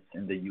units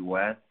in the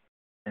U.S.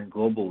 and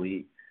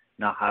globally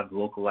now have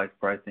localized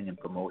pricing and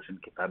promotion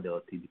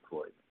capability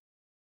deployed?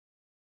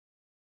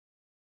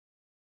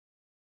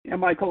 Yeah,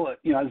 Michael, as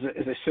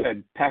I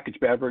said, packaged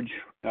beverage,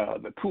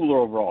 the cooler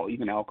overall,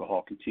 even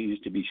alcohol, continues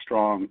to be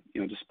strong,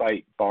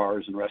 despite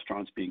bars and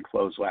restaurants being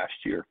closed last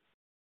year.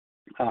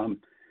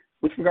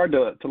 With regard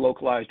to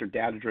localized or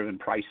data-driven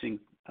pricing,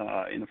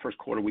 in the first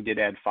quarter, we did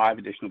add 5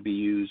 additional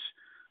BUs.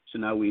 So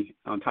now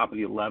on top of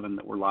the 11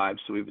 that were live,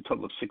 so we have a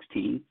total of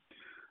 16.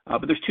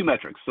 But there's 2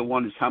 metrics. So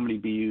one is how many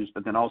BUs,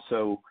 but then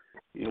also,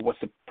 what's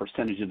the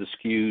percentage of the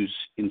SKUs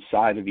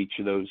inside of each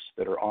of those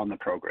that are on the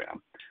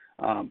program.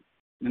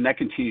 And that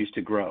continues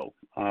to grow.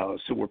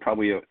 So we're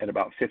probably at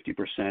about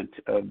 50%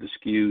 of the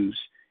SKUs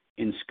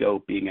in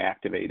scope being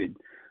activated.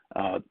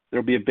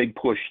 There'll be a big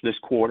push this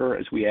quarter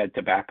as we add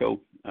tobacco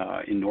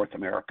in North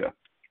America,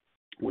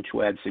 which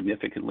will add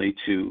significantly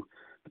to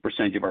the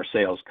percentage of our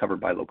sales covered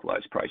by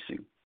localized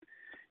pricing.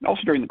 And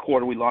also during the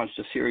quarter, we launched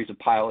a series of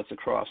pilots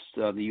across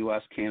the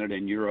U.S., Canada,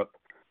 and Europe,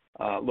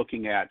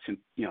 looking at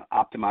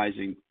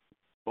optimizing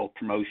both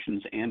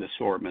promotions and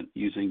assortment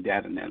using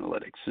data and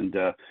analytics. And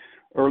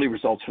early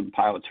results from the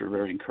pilots are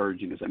very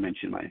encouraging, as I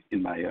mentioned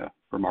in my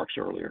remarks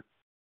earlier.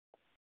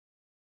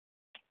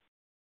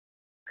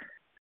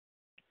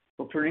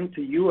 Well, turning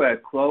to you,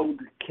 Claude,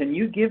 can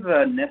you give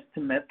an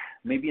estimate,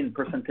 maybe in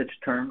percentage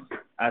terms,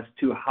 as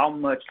to how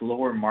much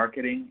lower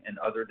marketing and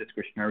other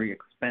discretionary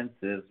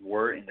expenses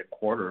were in the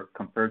quarter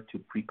compared to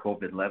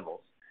pre-COVID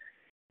levels?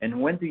 And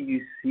when do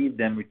you see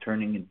them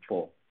returning in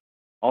full?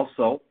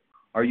 Also,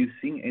 are you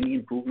seeing any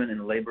improvement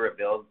in labor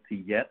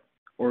availability yet,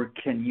 or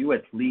can you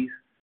at least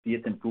see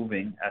it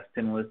improving as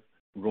stimulus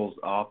rolls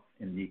off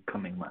in the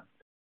coming months?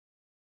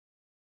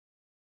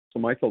 So,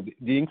 Michael,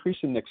 the increase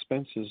in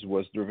expenses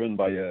was driven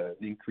by an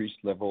increased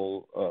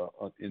level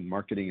in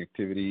marketing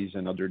activities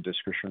and other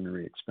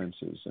discretionary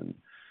expenses. And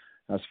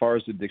as far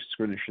as the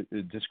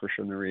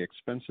discretionary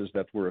expenses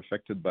that were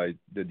affected by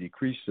the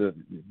decrease,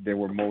 they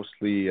were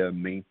mostly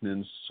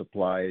maintenance,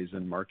 supplies,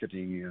 and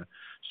marketing.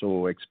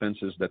 So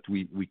expenses that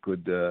we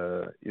could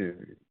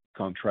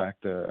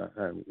contract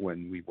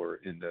when we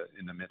were in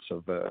the midst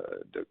of the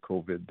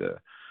COVID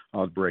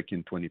outbreak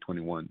in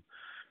 2021.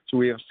 So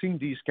we have seen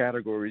these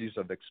categories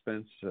of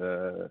expense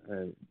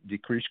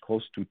decrease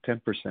close to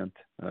 10%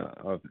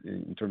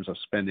 in terms of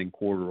spending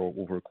quarter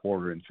over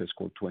quarter in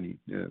fiscal 20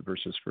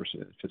 versus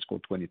fiscal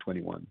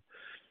 2021.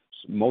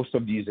 So most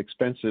of these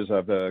expenses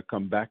have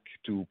come back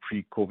to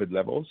pre-COVID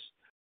levels.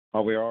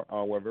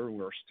 However,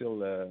 we're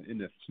still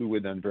in a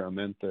fluid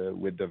environment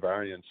with the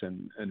variants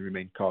and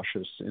remain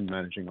cautious in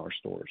managing our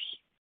stores.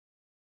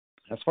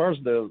 As far as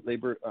the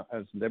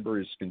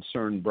labor is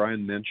concerned,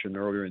 Brian mentioned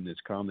earlier in his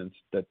comments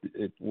that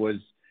it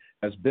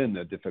has been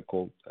a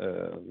difficult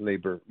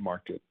labor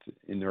market.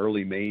 In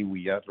early May,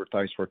 we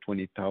advertised for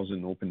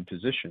 20,000 open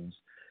positions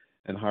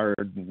and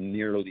hired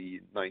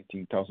nearly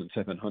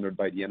 19,700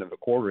 by the end of the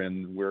quarter.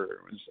 And we're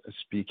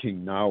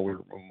speaking now,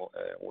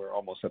 we're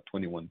almost at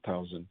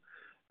 21,000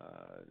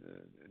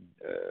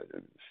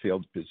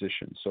 filled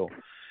positions. So.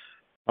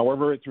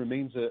 However, it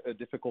remains a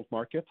difficult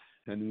market,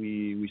 and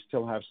we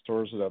still have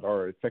stores that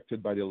are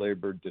affected by the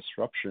labor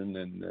disruption,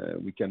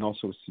 and we can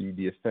also see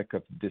the effect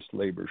of this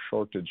labor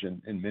shortage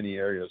in many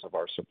areas of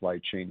our supply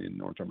chain in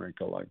North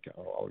America, like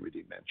I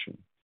already mentioned.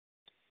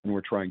 And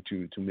we're trying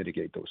to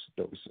mitigate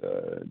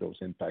those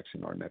impacts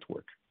in our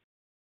network.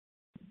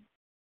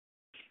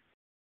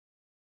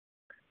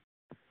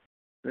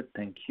 Good,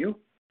 thank you.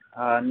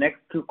 Next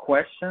 2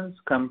 questions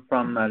come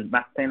from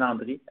Martin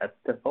Landry at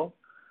Stifel.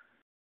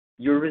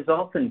 Your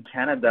results in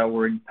Canada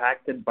were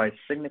impacted by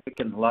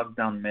significant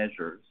lockdown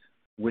measures,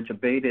 which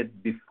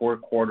abated before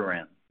quarter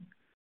end.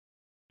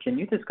 Can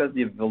you discuss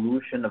the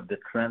evolution of the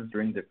trends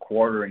during the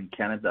quarter in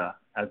Canada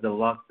as the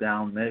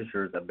lockdown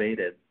measures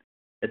abated,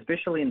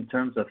 especially in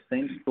terms of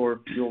same-store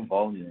fuel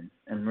volumes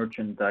and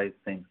merchandise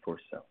same-store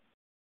sales?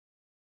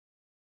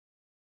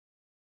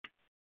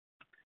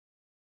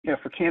 Yeah,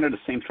 for Canada,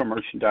 same-store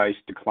merchandise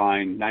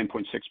declined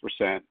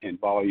 9.6% and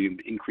volume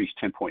increased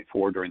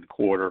 10.4% during the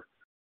quarter.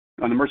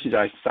 On the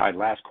merchandise side,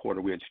 last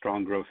quarter, we had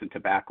strong growth in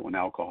tobacco and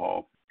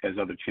alcohol as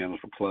other channels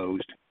were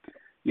closed.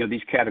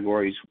 These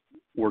categories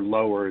were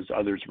lower as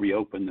others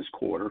reopened this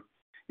quarter.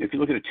 If you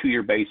look at a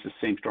 2-year basis,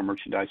 same-store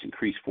merchandise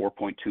increased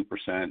 4.2%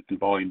 and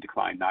volume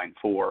declined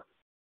 9.4%.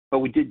 But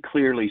we did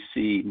clearly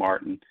see,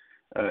 Martin,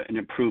 an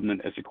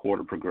improvement as the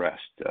quarter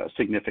progressed,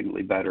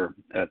 significantly better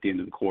at the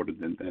end of the quarter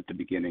than at the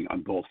beginning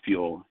on both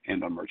fuel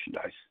and on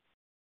merchandise.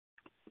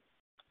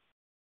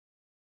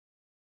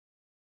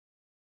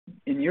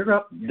 In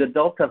Europe, the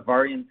Delta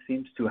variant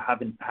seems to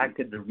have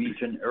impacted the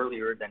region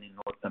earlier than in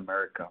North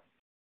America.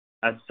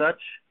 As such,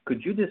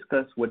 could you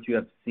discuss what you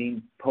have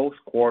seen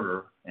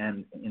post-quarter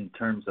and in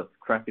terms of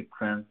traffic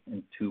trends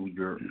into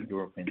your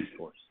European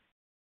stores?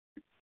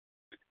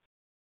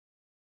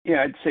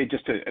 Yeah, I'd say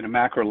just at a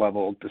macro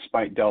level,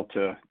 despite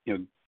Delta,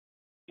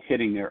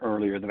 hitting there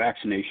earlier, the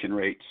vaccination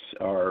rates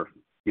are,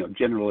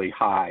 generally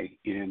high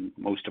in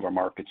most of our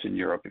markets in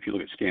Europe. If you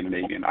look at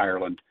Scandinavia and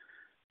Ireland,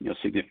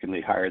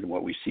 significantly higher than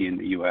what we see in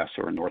the U.S.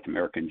 or in North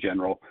America in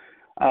general.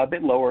 A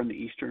bit lower in the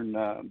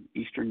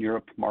Eastern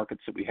Europe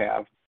markets that we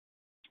have.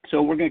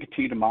 So we're going to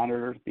continue to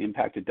monitor the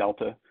impact of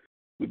Delta.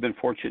 We've been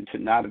fortunate to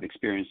not have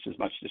experienced as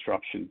much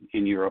disruption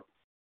in Europe.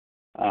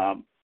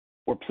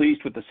 We're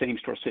pleased with the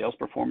same-store sales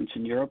performance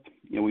in Europe.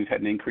 We've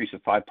had an increase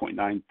of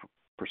 5.9%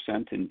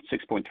 and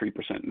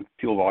 6.3% in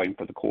fuel volume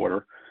for the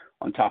quarter,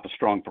 on top of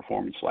strong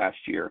performance last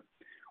year.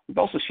 We've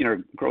also seen our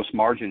gross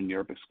margin in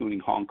Europe, excluding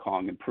Hong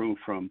Kong, improve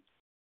from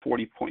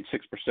 40.6%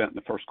 in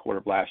the first quarter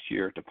of last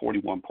year to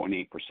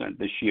 41.8%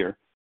 this year,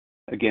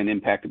 again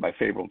impacted by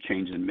favorable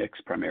changes in mix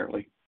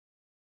primarily.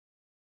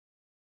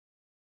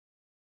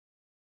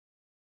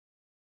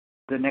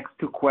 The next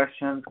two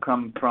questions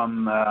come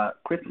from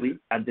Chris Lee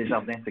at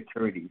Desjardins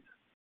Securities.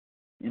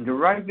 In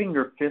deriving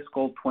your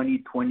fiscal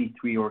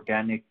 2023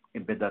 organic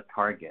EBITDA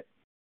target,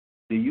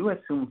 do you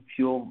assume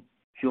fuel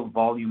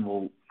volume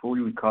will fully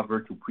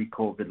recover to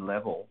pre-COVID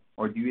level,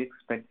 or do you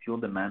expect fuel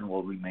demand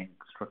will remain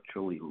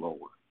structurally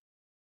lower?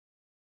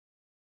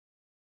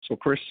 So,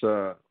 Chris,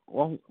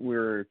 well,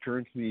 we're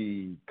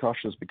currently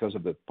cautious because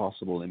of the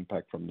possible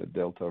impact from the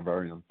Delta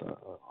variant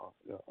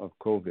of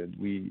COVID.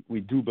 We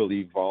do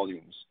believe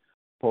volumes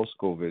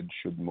post-COVID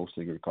should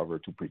mostly recover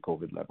to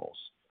pre-COVID levels.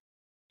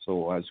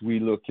 So as we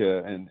look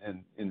and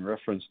in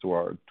reference to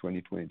our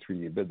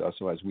 2023 EBITDA,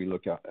 so as we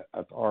look at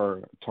our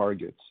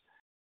targets,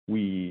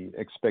 we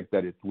expect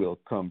that it will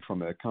come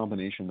from a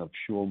combination of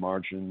fuel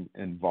margin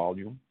and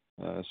volume,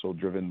 so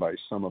driven by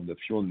some of the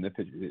fuel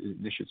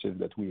initiatives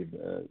that we've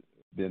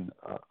been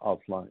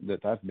outlined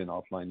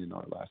in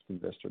our last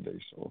Investor Day.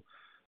 So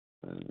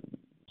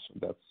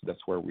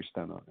that's where we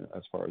stand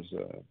as far as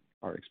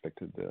our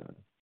expected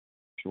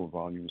fuel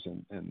volumes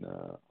and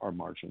our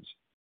margins.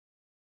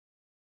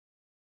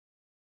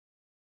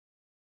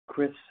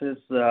 Chris's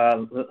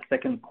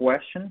second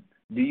question.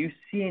 Do you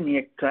see any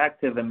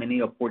attractive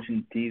M&A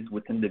opportunities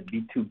within the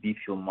B2B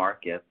fuel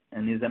market,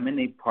 and is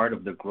M&A part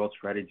of the growth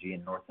strategy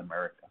in North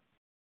America?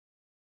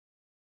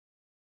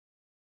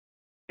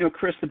 You know,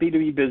 Chris, the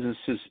B2B business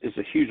is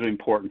a hugely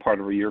important part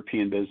of our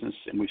European business,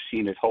 and we've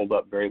seen it hold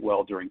up very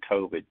well during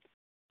COVID.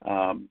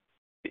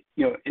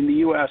 You know, in the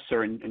U.S.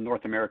 or in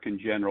North America in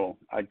general,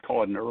 I'd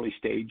call it an early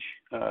stage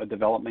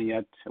development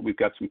yet. We've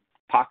got some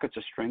pockets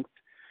of strength.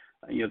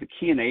 You know, the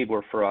key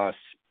enabler for us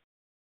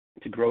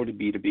to grow to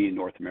B2B in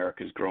North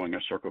America is growing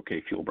our Circle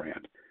K fuel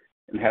brand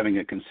and having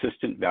a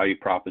consistent value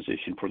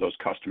proposition for those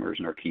customers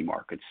in our key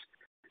markets.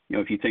 You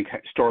know, if you think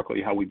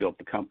historically how we built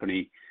the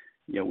company,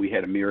 you know, we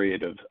had a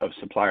myriad of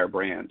supplier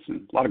brands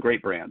and a lot of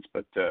great brands,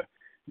 but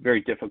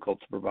very difficult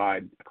to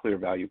provide a clear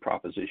value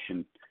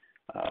proposition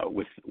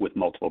with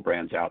multiple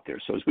brands out there.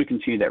 So as we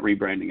continue that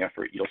rebranding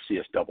effort, you'll see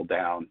us double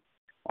down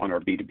on our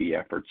B2B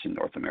efforts in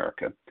North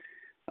America.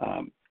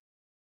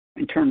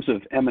 In terms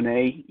of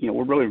M&A, you know,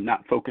 we're really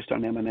not focused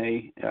on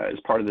M&A as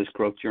part of this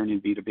growth journey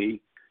in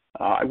B2B.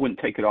 I wouldn't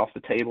take it off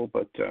the table,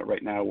 but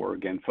right now we're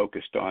again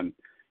focused on,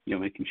 you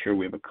know, making sure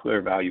we have a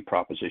clear value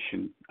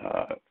proposition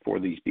for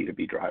these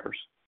B2B drivers.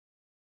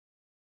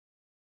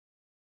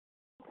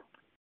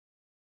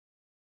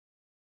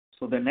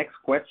 So the next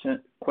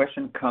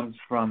question comes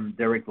from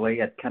Derek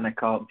Lay at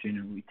Canaccord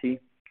Genuity.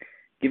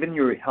 Given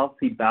your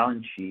healthy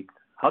balance sheet,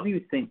 how do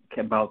you think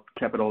about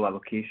capital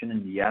allocation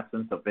in the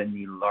absence of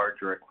any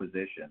larger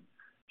acquisition?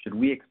 Should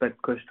we expect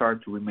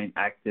Couche-Tard to remain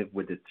active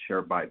with its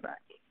share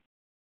buyback?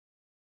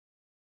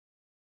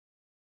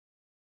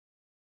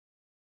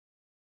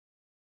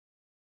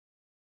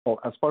 Well,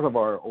 as part of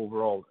our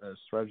overall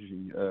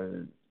strategy,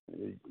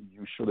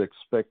 you should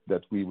expect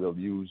that we will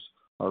use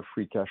our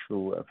free cash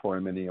flow for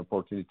M&A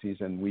opportunities,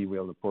 and we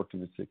will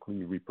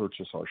opportunistically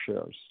repurchase our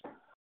shares.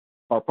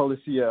 Our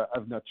policy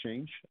has not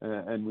changed,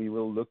 and we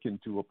will look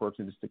into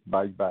opportunistic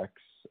buybacks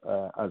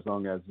as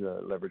long as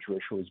the leverage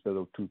ratio is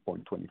below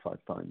 2.25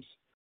 times.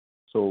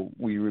 So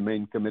we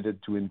remain committed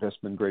to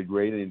investment grade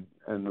rating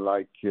and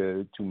like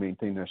to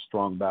maintain a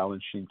strong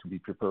balance sheet to be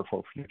prepared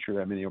for future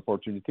M&A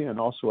opportunity, and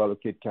also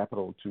allocate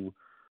capital to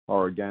our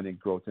organic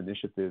growth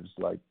initiatives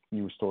like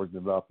new store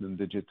development,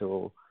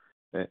 digital,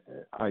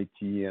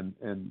 IT,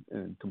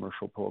 and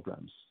commercial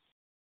programs.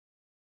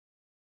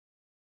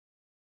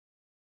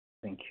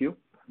 Thank you.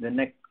 The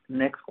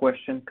next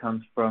question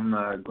comes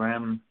from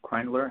Graham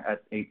Kreindler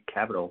at 8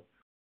 Capital.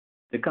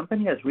 The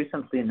company has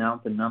recently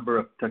announced a number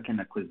of tuck-in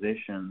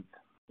acquisitions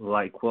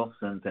like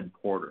Wilson's and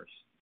Porter's.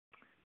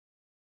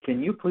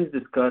 Can you please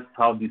discuss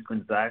how these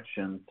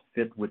transactions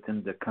fit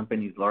within the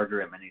company's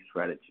larger M&A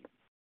strategy?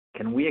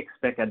 Can we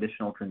expect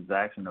additional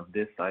transactions of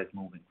this size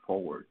moving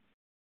forward?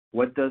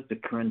 What does the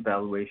current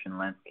valuation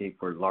landscape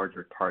for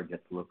larger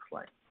targets look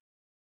like?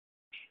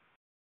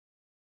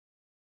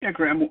 Yeah,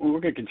 Graham,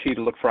 we're going to continue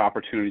to look for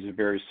opportunities of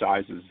various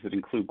sizes that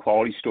include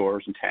quality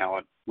stores and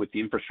talent with the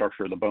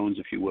infrastructure, the bones,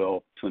 if you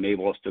will, to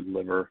enable us to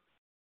deliver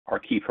our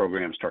key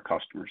programs to our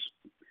customers.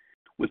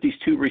 With these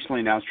two recently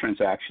announced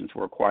transactions,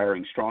 we're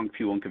acquiring strong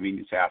fuel and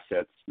convenience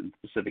assets in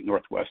the Pacific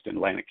Northwest and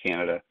Atlantic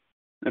Canada,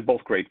 and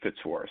both great fits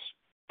for us.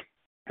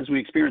 As we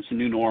experience a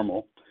new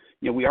normal,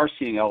 you know, we are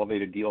seeing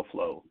elevated deal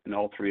flow in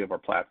all three of our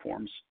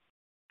platforms,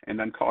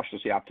 and I'm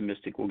cautiously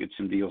optimistic we'll get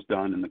some deals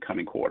done in the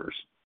coming quarters.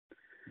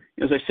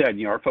 As I said,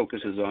 you know, our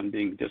focus is on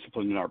being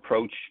disciplined in our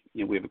approach.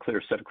 You know, we have a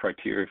clear set of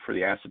criteria for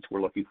the assets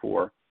we're looking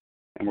for,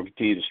 and we'll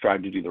continue to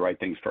strive to do the right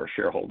things for our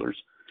shareholders.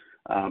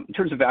 In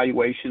terms of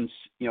valuations,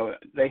 you know,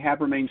 they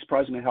have remained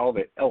surprisingly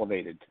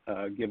elevated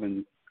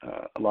given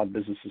a lot of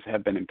businesses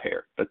have been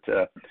impaired. But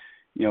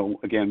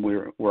again,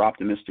 we're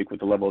optimistic with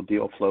the level of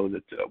deal flow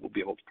that we'll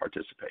be able to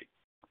participate.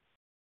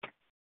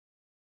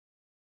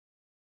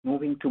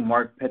 Moving to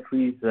Mark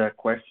Petrie's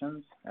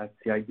questions at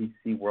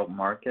CIBC World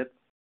Markets.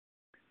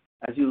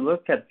 As you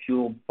look at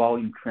fuel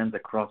volume trends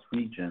across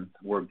regions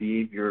where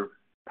behavior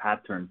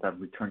patterns have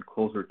returned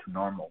closer to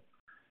normal,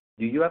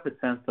 do you have a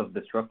sense of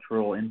the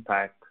structural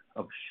impact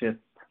of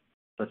shifts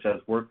such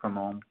as work from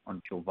home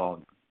on fuel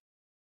volume?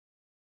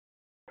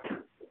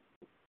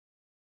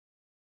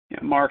 Yeah,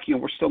 Mark,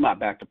 we're still not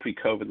back to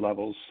pre-COVID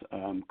levels.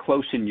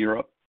 Close in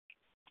Europe,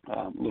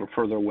 a little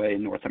further away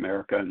in North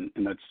America, and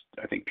that's,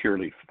 I think,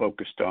 purely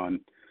focused on,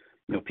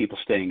 people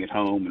staying at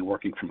home and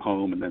working from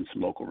home, and then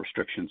some local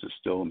restrictions that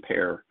still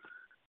impair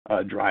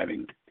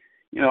driving.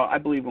 I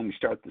believe when we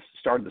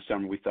started the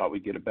summer, we thought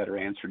we'd get a better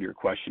answer to your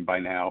question by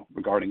now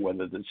regarding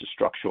whether this is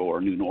structural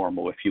or new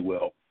normal, if you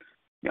will.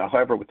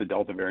 However, with the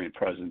Delta variant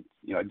present,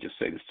 I'd just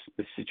say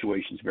this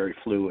situation is very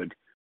fluid,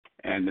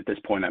 and at this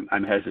point,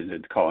 I'm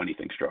hesitant to call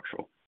anything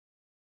structural.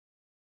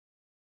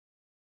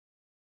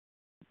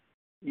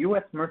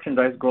 U.S.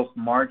 merchandise gross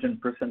margin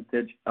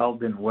percentage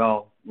held in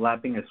well,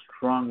 lapping a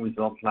strong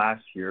result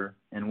last year,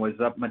 and was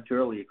up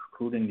materially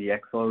excluding the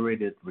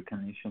accelerated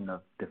recognition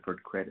of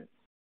deferred credits.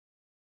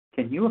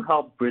 Can you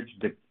help bridge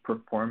the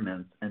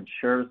performance and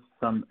share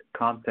some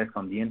context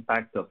on the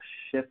impact of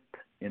shift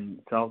in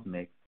sales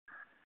mix,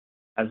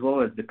 as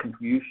well as the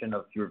contribution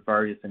of your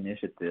various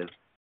initiatives,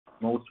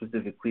 most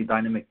specifically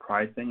dynamic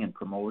pricing and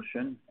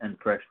promotion and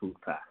Fresh Food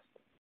Fast?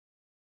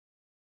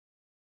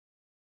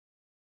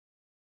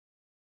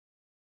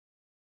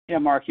 Yeah,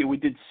 Mark, we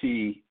did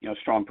see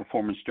strong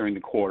performance during the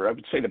quarter. I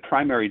would say the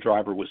primary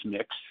driver was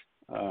mix.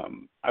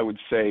 I would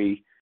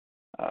say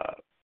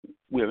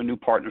we have a new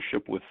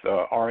partnership with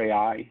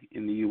RAI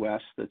in the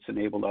U.S. that's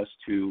enabled us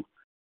to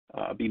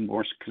be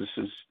more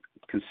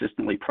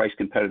consistently price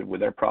competitive with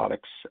their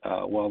products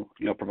while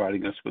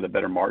providing us with a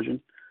better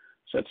margin.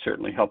 So that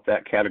certainly helped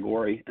that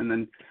category. And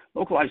then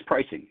localized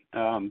pricing.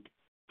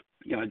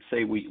 I'd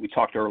say we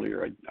talked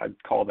earlier.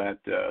 I'd call that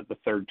the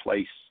third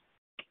place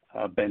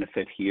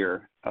benefit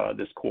here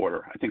this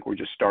quarter. I think we're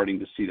just starting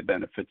to see the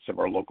benefits of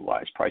our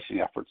localized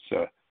pricing efforts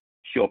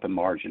show up in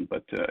margin,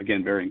 but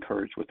again, very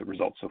encouraged with the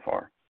results so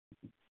far.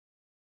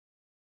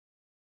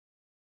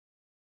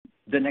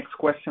 The next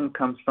question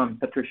comes from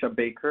Patricia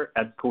Baker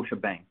at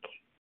Scotiabank.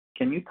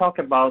 Can you talk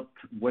about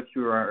what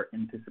you are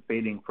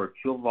anticipating for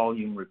fuel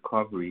volume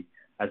recovery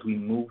as we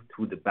move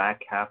through the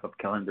back half of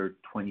calendar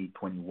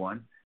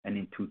 2021 and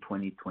into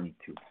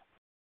 2022?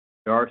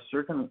 There are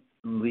certainly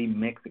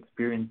mixed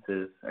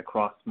experiences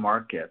across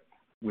markets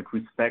with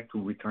respect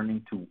to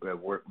returning to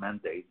work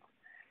mandates,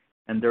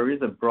 and there is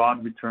a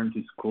broad return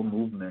to school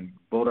movement,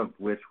 both of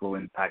which will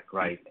impact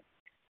rising.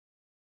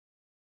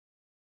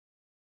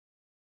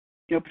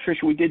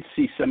 Patricia, we did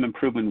see some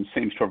improvement in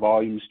same-store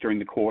volumes during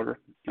the quarter.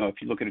 If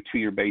you look at a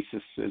two-year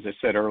basis, as I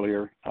said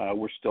earlier,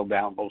 we're still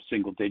down low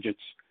single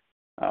digits,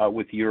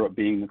 with Europe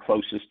being the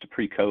closest to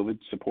pre-COVID,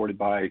 supported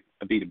by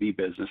a B2B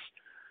business.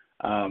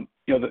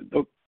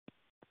 The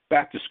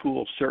back to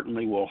school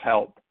certainly will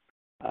help,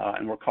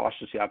 and we're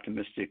cautiously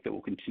optimistic that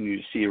we'll continue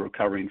to see a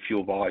recovery in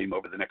fuel volume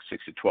over the next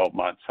 6 to 12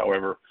 months.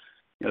 However,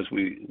 as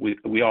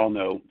we all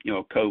know,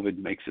 COVID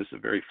makes this a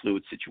very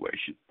fluid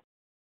situation.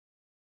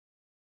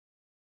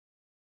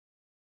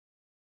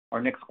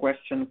 Our next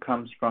question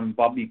comes from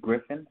Bobby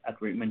Griffin at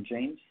Raymond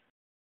James.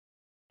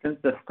 Since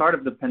the start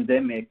of the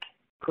pandemic,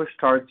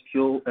 Couche-Tard's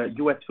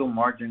U.S. fuel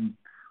margin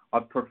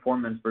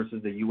outperformance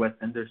versus the U.S.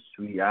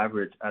 industry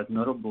average has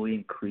notably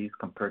increased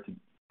compared to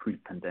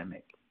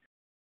pre-pandemic.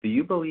 Do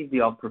you believe the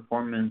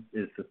outperformance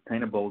is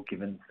sustainable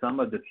given some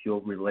of the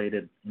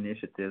fuel-related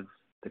initiatives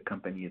the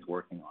company is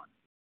working on?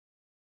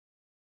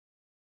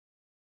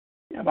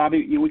 Yeah,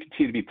 Bobby, we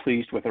continue to be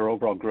pleased with our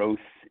overall growth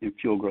in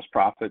fuel gross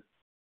profit.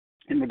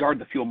 In regard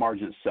to the fuel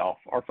margin itself,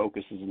 our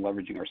focus is in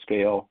leveraging our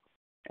scale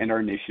and our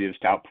initiatives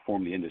to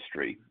outperform the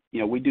industry.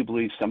 We do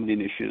believe some of the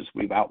initiatives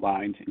we've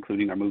outlined,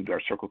 including our move to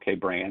our Circle K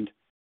brand,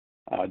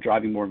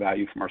 driving more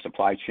value from our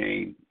supply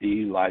chain, and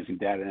utilizing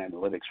data and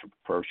analytics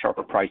for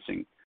sharper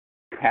pricing,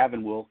 have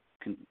and will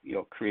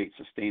create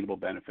sustainable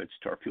benefits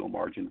to our fuel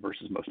margin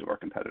versus most of our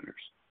competitors.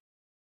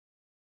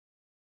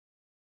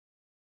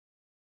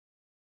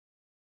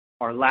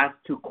 Our last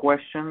two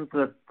questions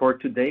for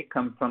today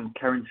come from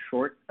Karen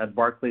Short at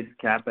Barclays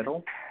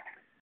Capital.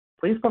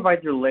 Please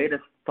provide your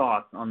latest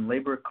thoughts on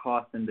labor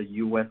costs in the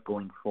U.S.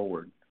 going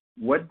forward.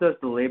 What does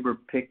the labor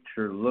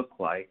picture look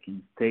like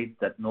in states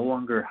that no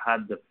longer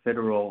had the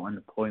federal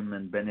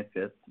unemployment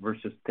benefits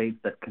versus states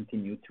that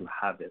continue to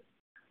have it?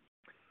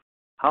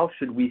 How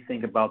should we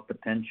think about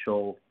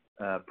potential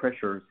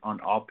pressures on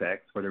OPEX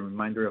for the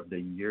remainder of the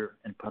year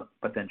and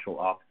potential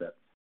offsets?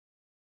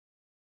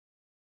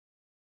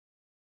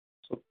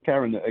 So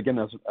Karen, again,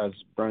 as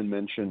Brian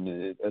mentioned,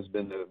 it has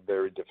been a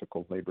very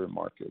difficult labor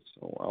market.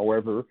 So,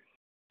 however,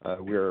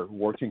 We're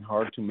working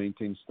hard to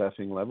maintain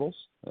staffing levels,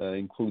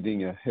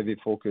 including a heavy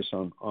focus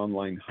on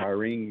online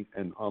hiring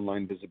and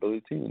online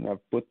visibility, and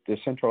I've put the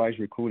centralized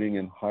recruiting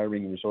and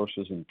hiring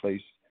resources in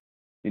place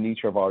in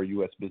each of our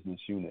U.S. business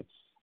units.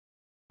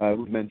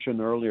 We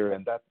mentioned earlier,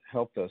 and that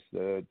helped us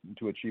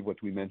to achieve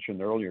what we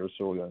mentioned earlier.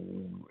 So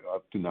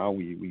up to now,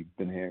 we've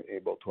been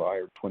able to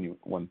hire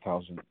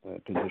 21,000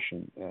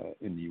 positions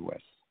in the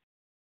U.S.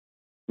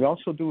 We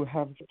also do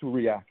have to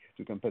react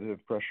to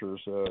competitive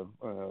pressures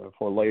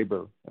for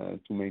labor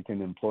to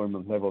maintain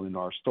employment level in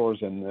our stores,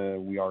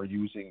 and we are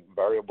using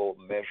variable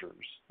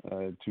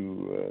measures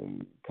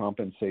to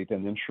compensate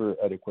and ensure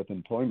adequate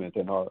employment,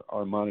 and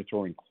are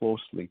monitoring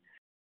closely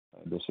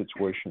the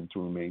situation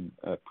to remain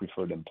a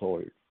preferred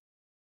employer.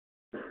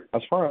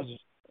 As far as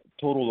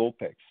total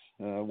OPEX,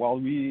 while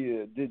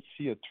we did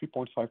see a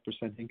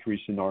 3.5%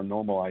 increase in our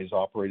normalized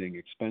operating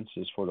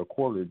expenses for the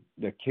quarter,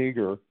 the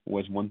CAGR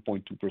was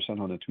 1.2%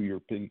 on a 2-year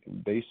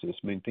basis,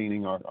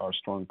 maintaining our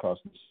strong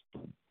cost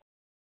discipline.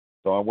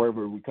 So,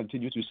 however, we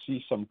continue to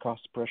see some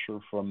cost pressure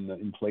from the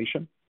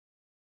inflation,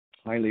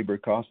 high labor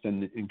costs,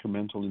 and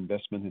incremental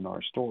investment in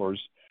our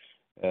stores,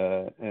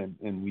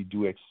 and we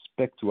do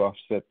expect to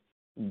offset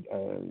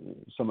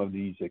some of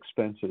these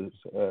expenses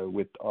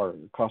with our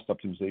cost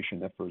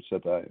optimization efforts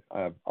that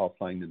I've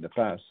outlined in the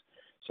past,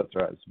 such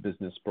as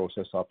business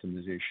process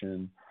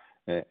optimization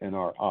and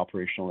our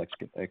operational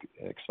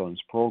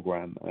excellence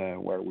program,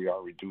 where we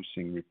are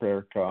reducing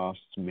repair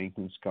costs,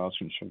 maintenance costs,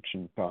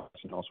 construction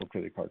costs, and also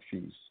credit card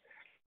fees.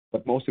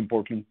 But most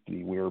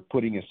importantly, we are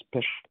putting a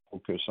special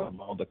focus on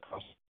all the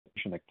cost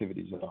reduction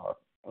activities that are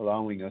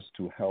allowing us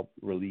to help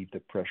relieve the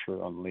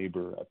pressure on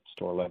labor at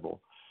store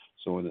level.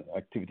 So the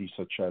activities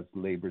such as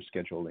labor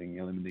scheduling,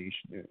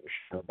 elimination,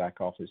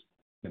 back office,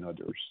 and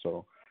others.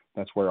 So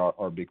that's where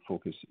our big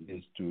focus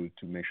is to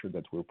make sure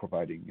that we're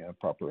providing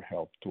proper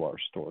help to our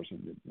stores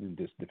in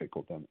this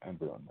difficult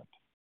environment.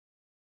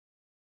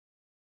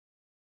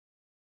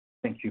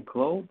 Thank you,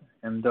 Claude.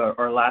 And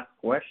our last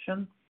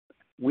question.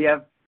 We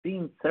have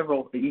seen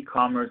several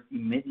e-commerce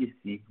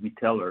immediacy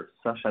retailers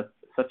such as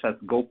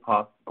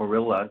GoPuff,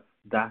 Gorillas,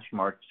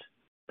 Dashmart,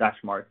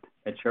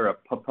 etc.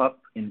 pop up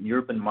in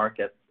urban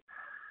markets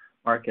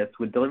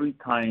with delivery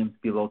times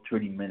below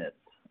 30 minutes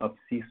of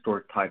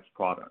C-store type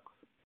products.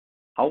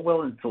 How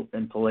well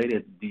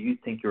insulated do you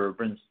think your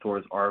urban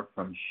stores are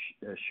from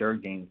share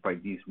gains by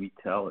these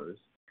retailers?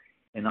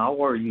 And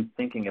how are you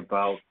thinking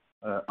about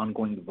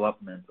ongoing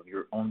development of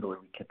your own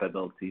delivery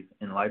capabilities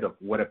in light of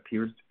what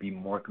appears to be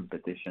more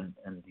competition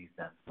in these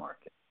dense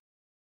markets?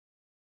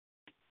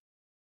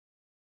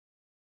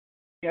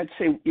 Yeah, I'd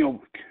say,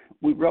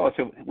 we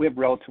have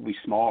relatively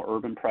small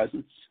urban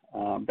presence.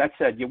 That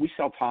said, we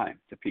sell time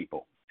to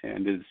people,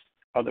 and as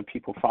other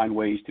people find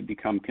ways to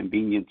become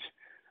convenient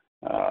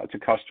to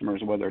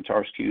customers, whether it's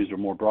our SKUs or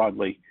more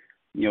broadly,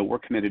 we're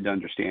committed to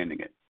understanding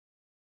it.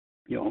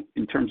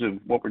 In terms of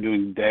what we're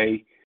doing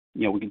today,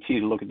 we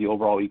continue to look at the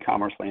overall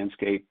e-commerce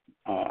landscape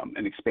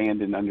and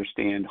expand and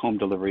understand home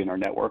delivery in our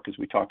network, as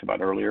we talked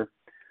about earlier.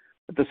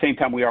 At the same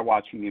time, we are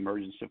watching the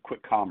emergence of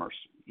quick commerce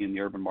in the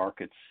urban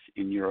markets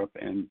in Europe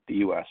and the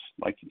U.S.,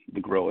 like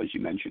the grill, as you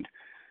mentioned.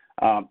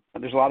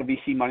 There's a lot of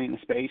VC money in the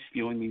space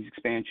fueling these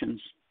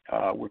expansions.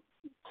 We're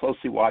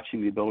closely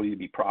watching the ability to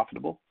be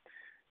profitable,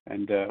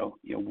 and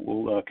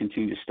we'll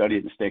continue to study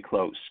it and stay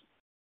close.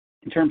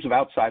 In terms of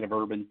outside of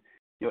urban,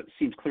 it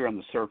seems clear on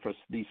the surface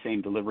these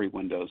same delivery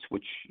windows,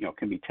 which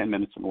can be 10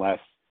 minutes and less,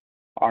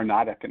 are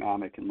not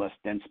economic in less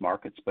dense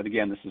markets. But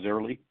again, this is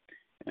early,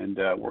 and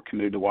we're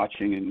committed to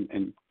watching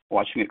and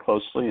watching it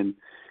closely. And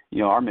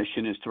our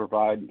mission is to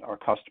provide our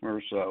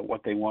customers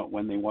what they want,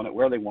 when they want it,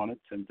 where they want it,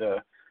 and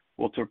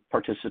we'll to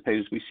participate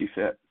as we see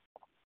fit.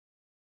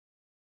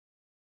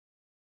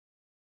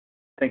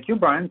 Thank you,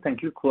 Brian.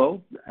 Thank you,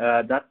 Claude.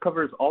 That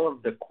covers all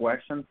of the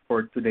questions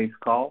for today's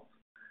call.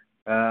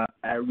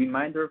 A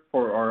reminder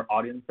for our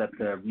audience that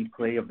the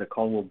replay of the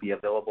call will be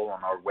available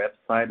on our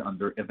website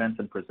under Events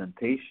and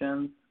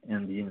Presentations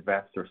in the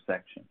Investor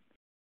section.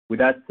 With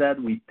that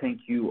said, we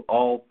thank you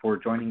all for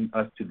joining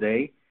us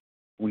today.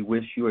 We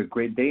wish you a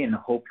great day and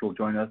hope you'll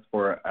join us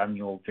for our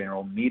annual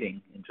general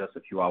meeting in just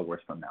a few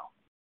hours from now.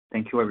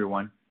 Thank you,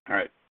 everyone. All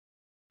right.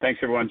 Thanks,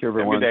 everyone. Thank you,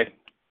 everyone. Have a good day.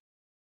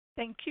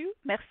 Thank you.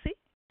 Merci.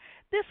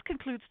 This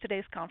concludes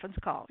today's conference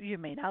call. You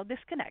may now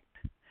disconnect.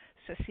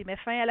 Ceci met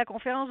fin à la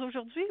conférence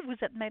d'aujourd'hui. Vous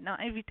êtes maintenant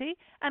invité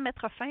à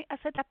mettre fin à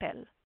cet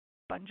appel.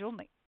 Bonne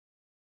journée.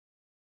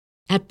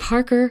 At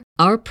Parker,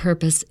 our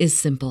purpose is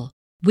simple.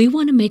 We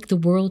want to make the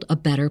world a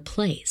better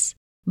place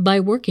by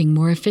working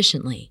more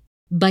efficiently,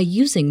 by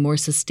using more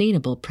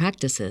sustainable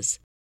practices,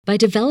 by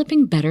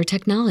developing better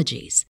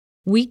technologies.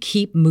 We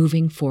keep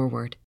moving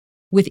forward.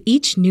 With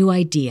each new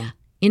idea,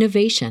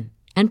 innovation,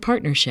 and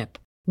partnership,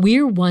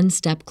 we're one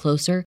step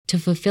closer to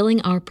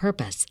fulfilling our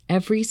purpose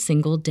every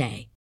single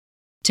day.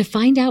 To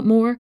find out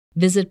more,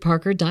 visit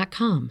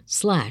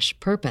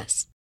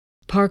parker.com/purpose.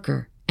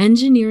 Parker,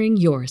 engineering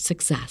your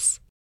success.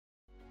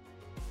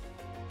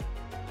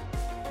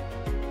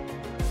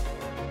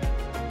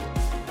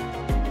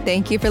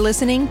 Thank you for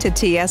listening to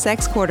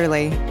TSX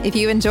Quarterly. If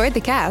you enjoyed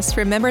the cast,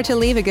 remember to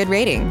leave a good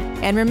rating.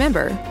 And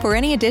remember, for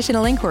any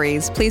additional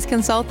inquiries, please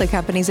consult the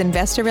company's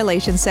investor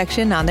relations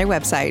section on their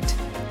website.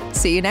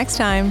 See you next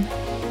time.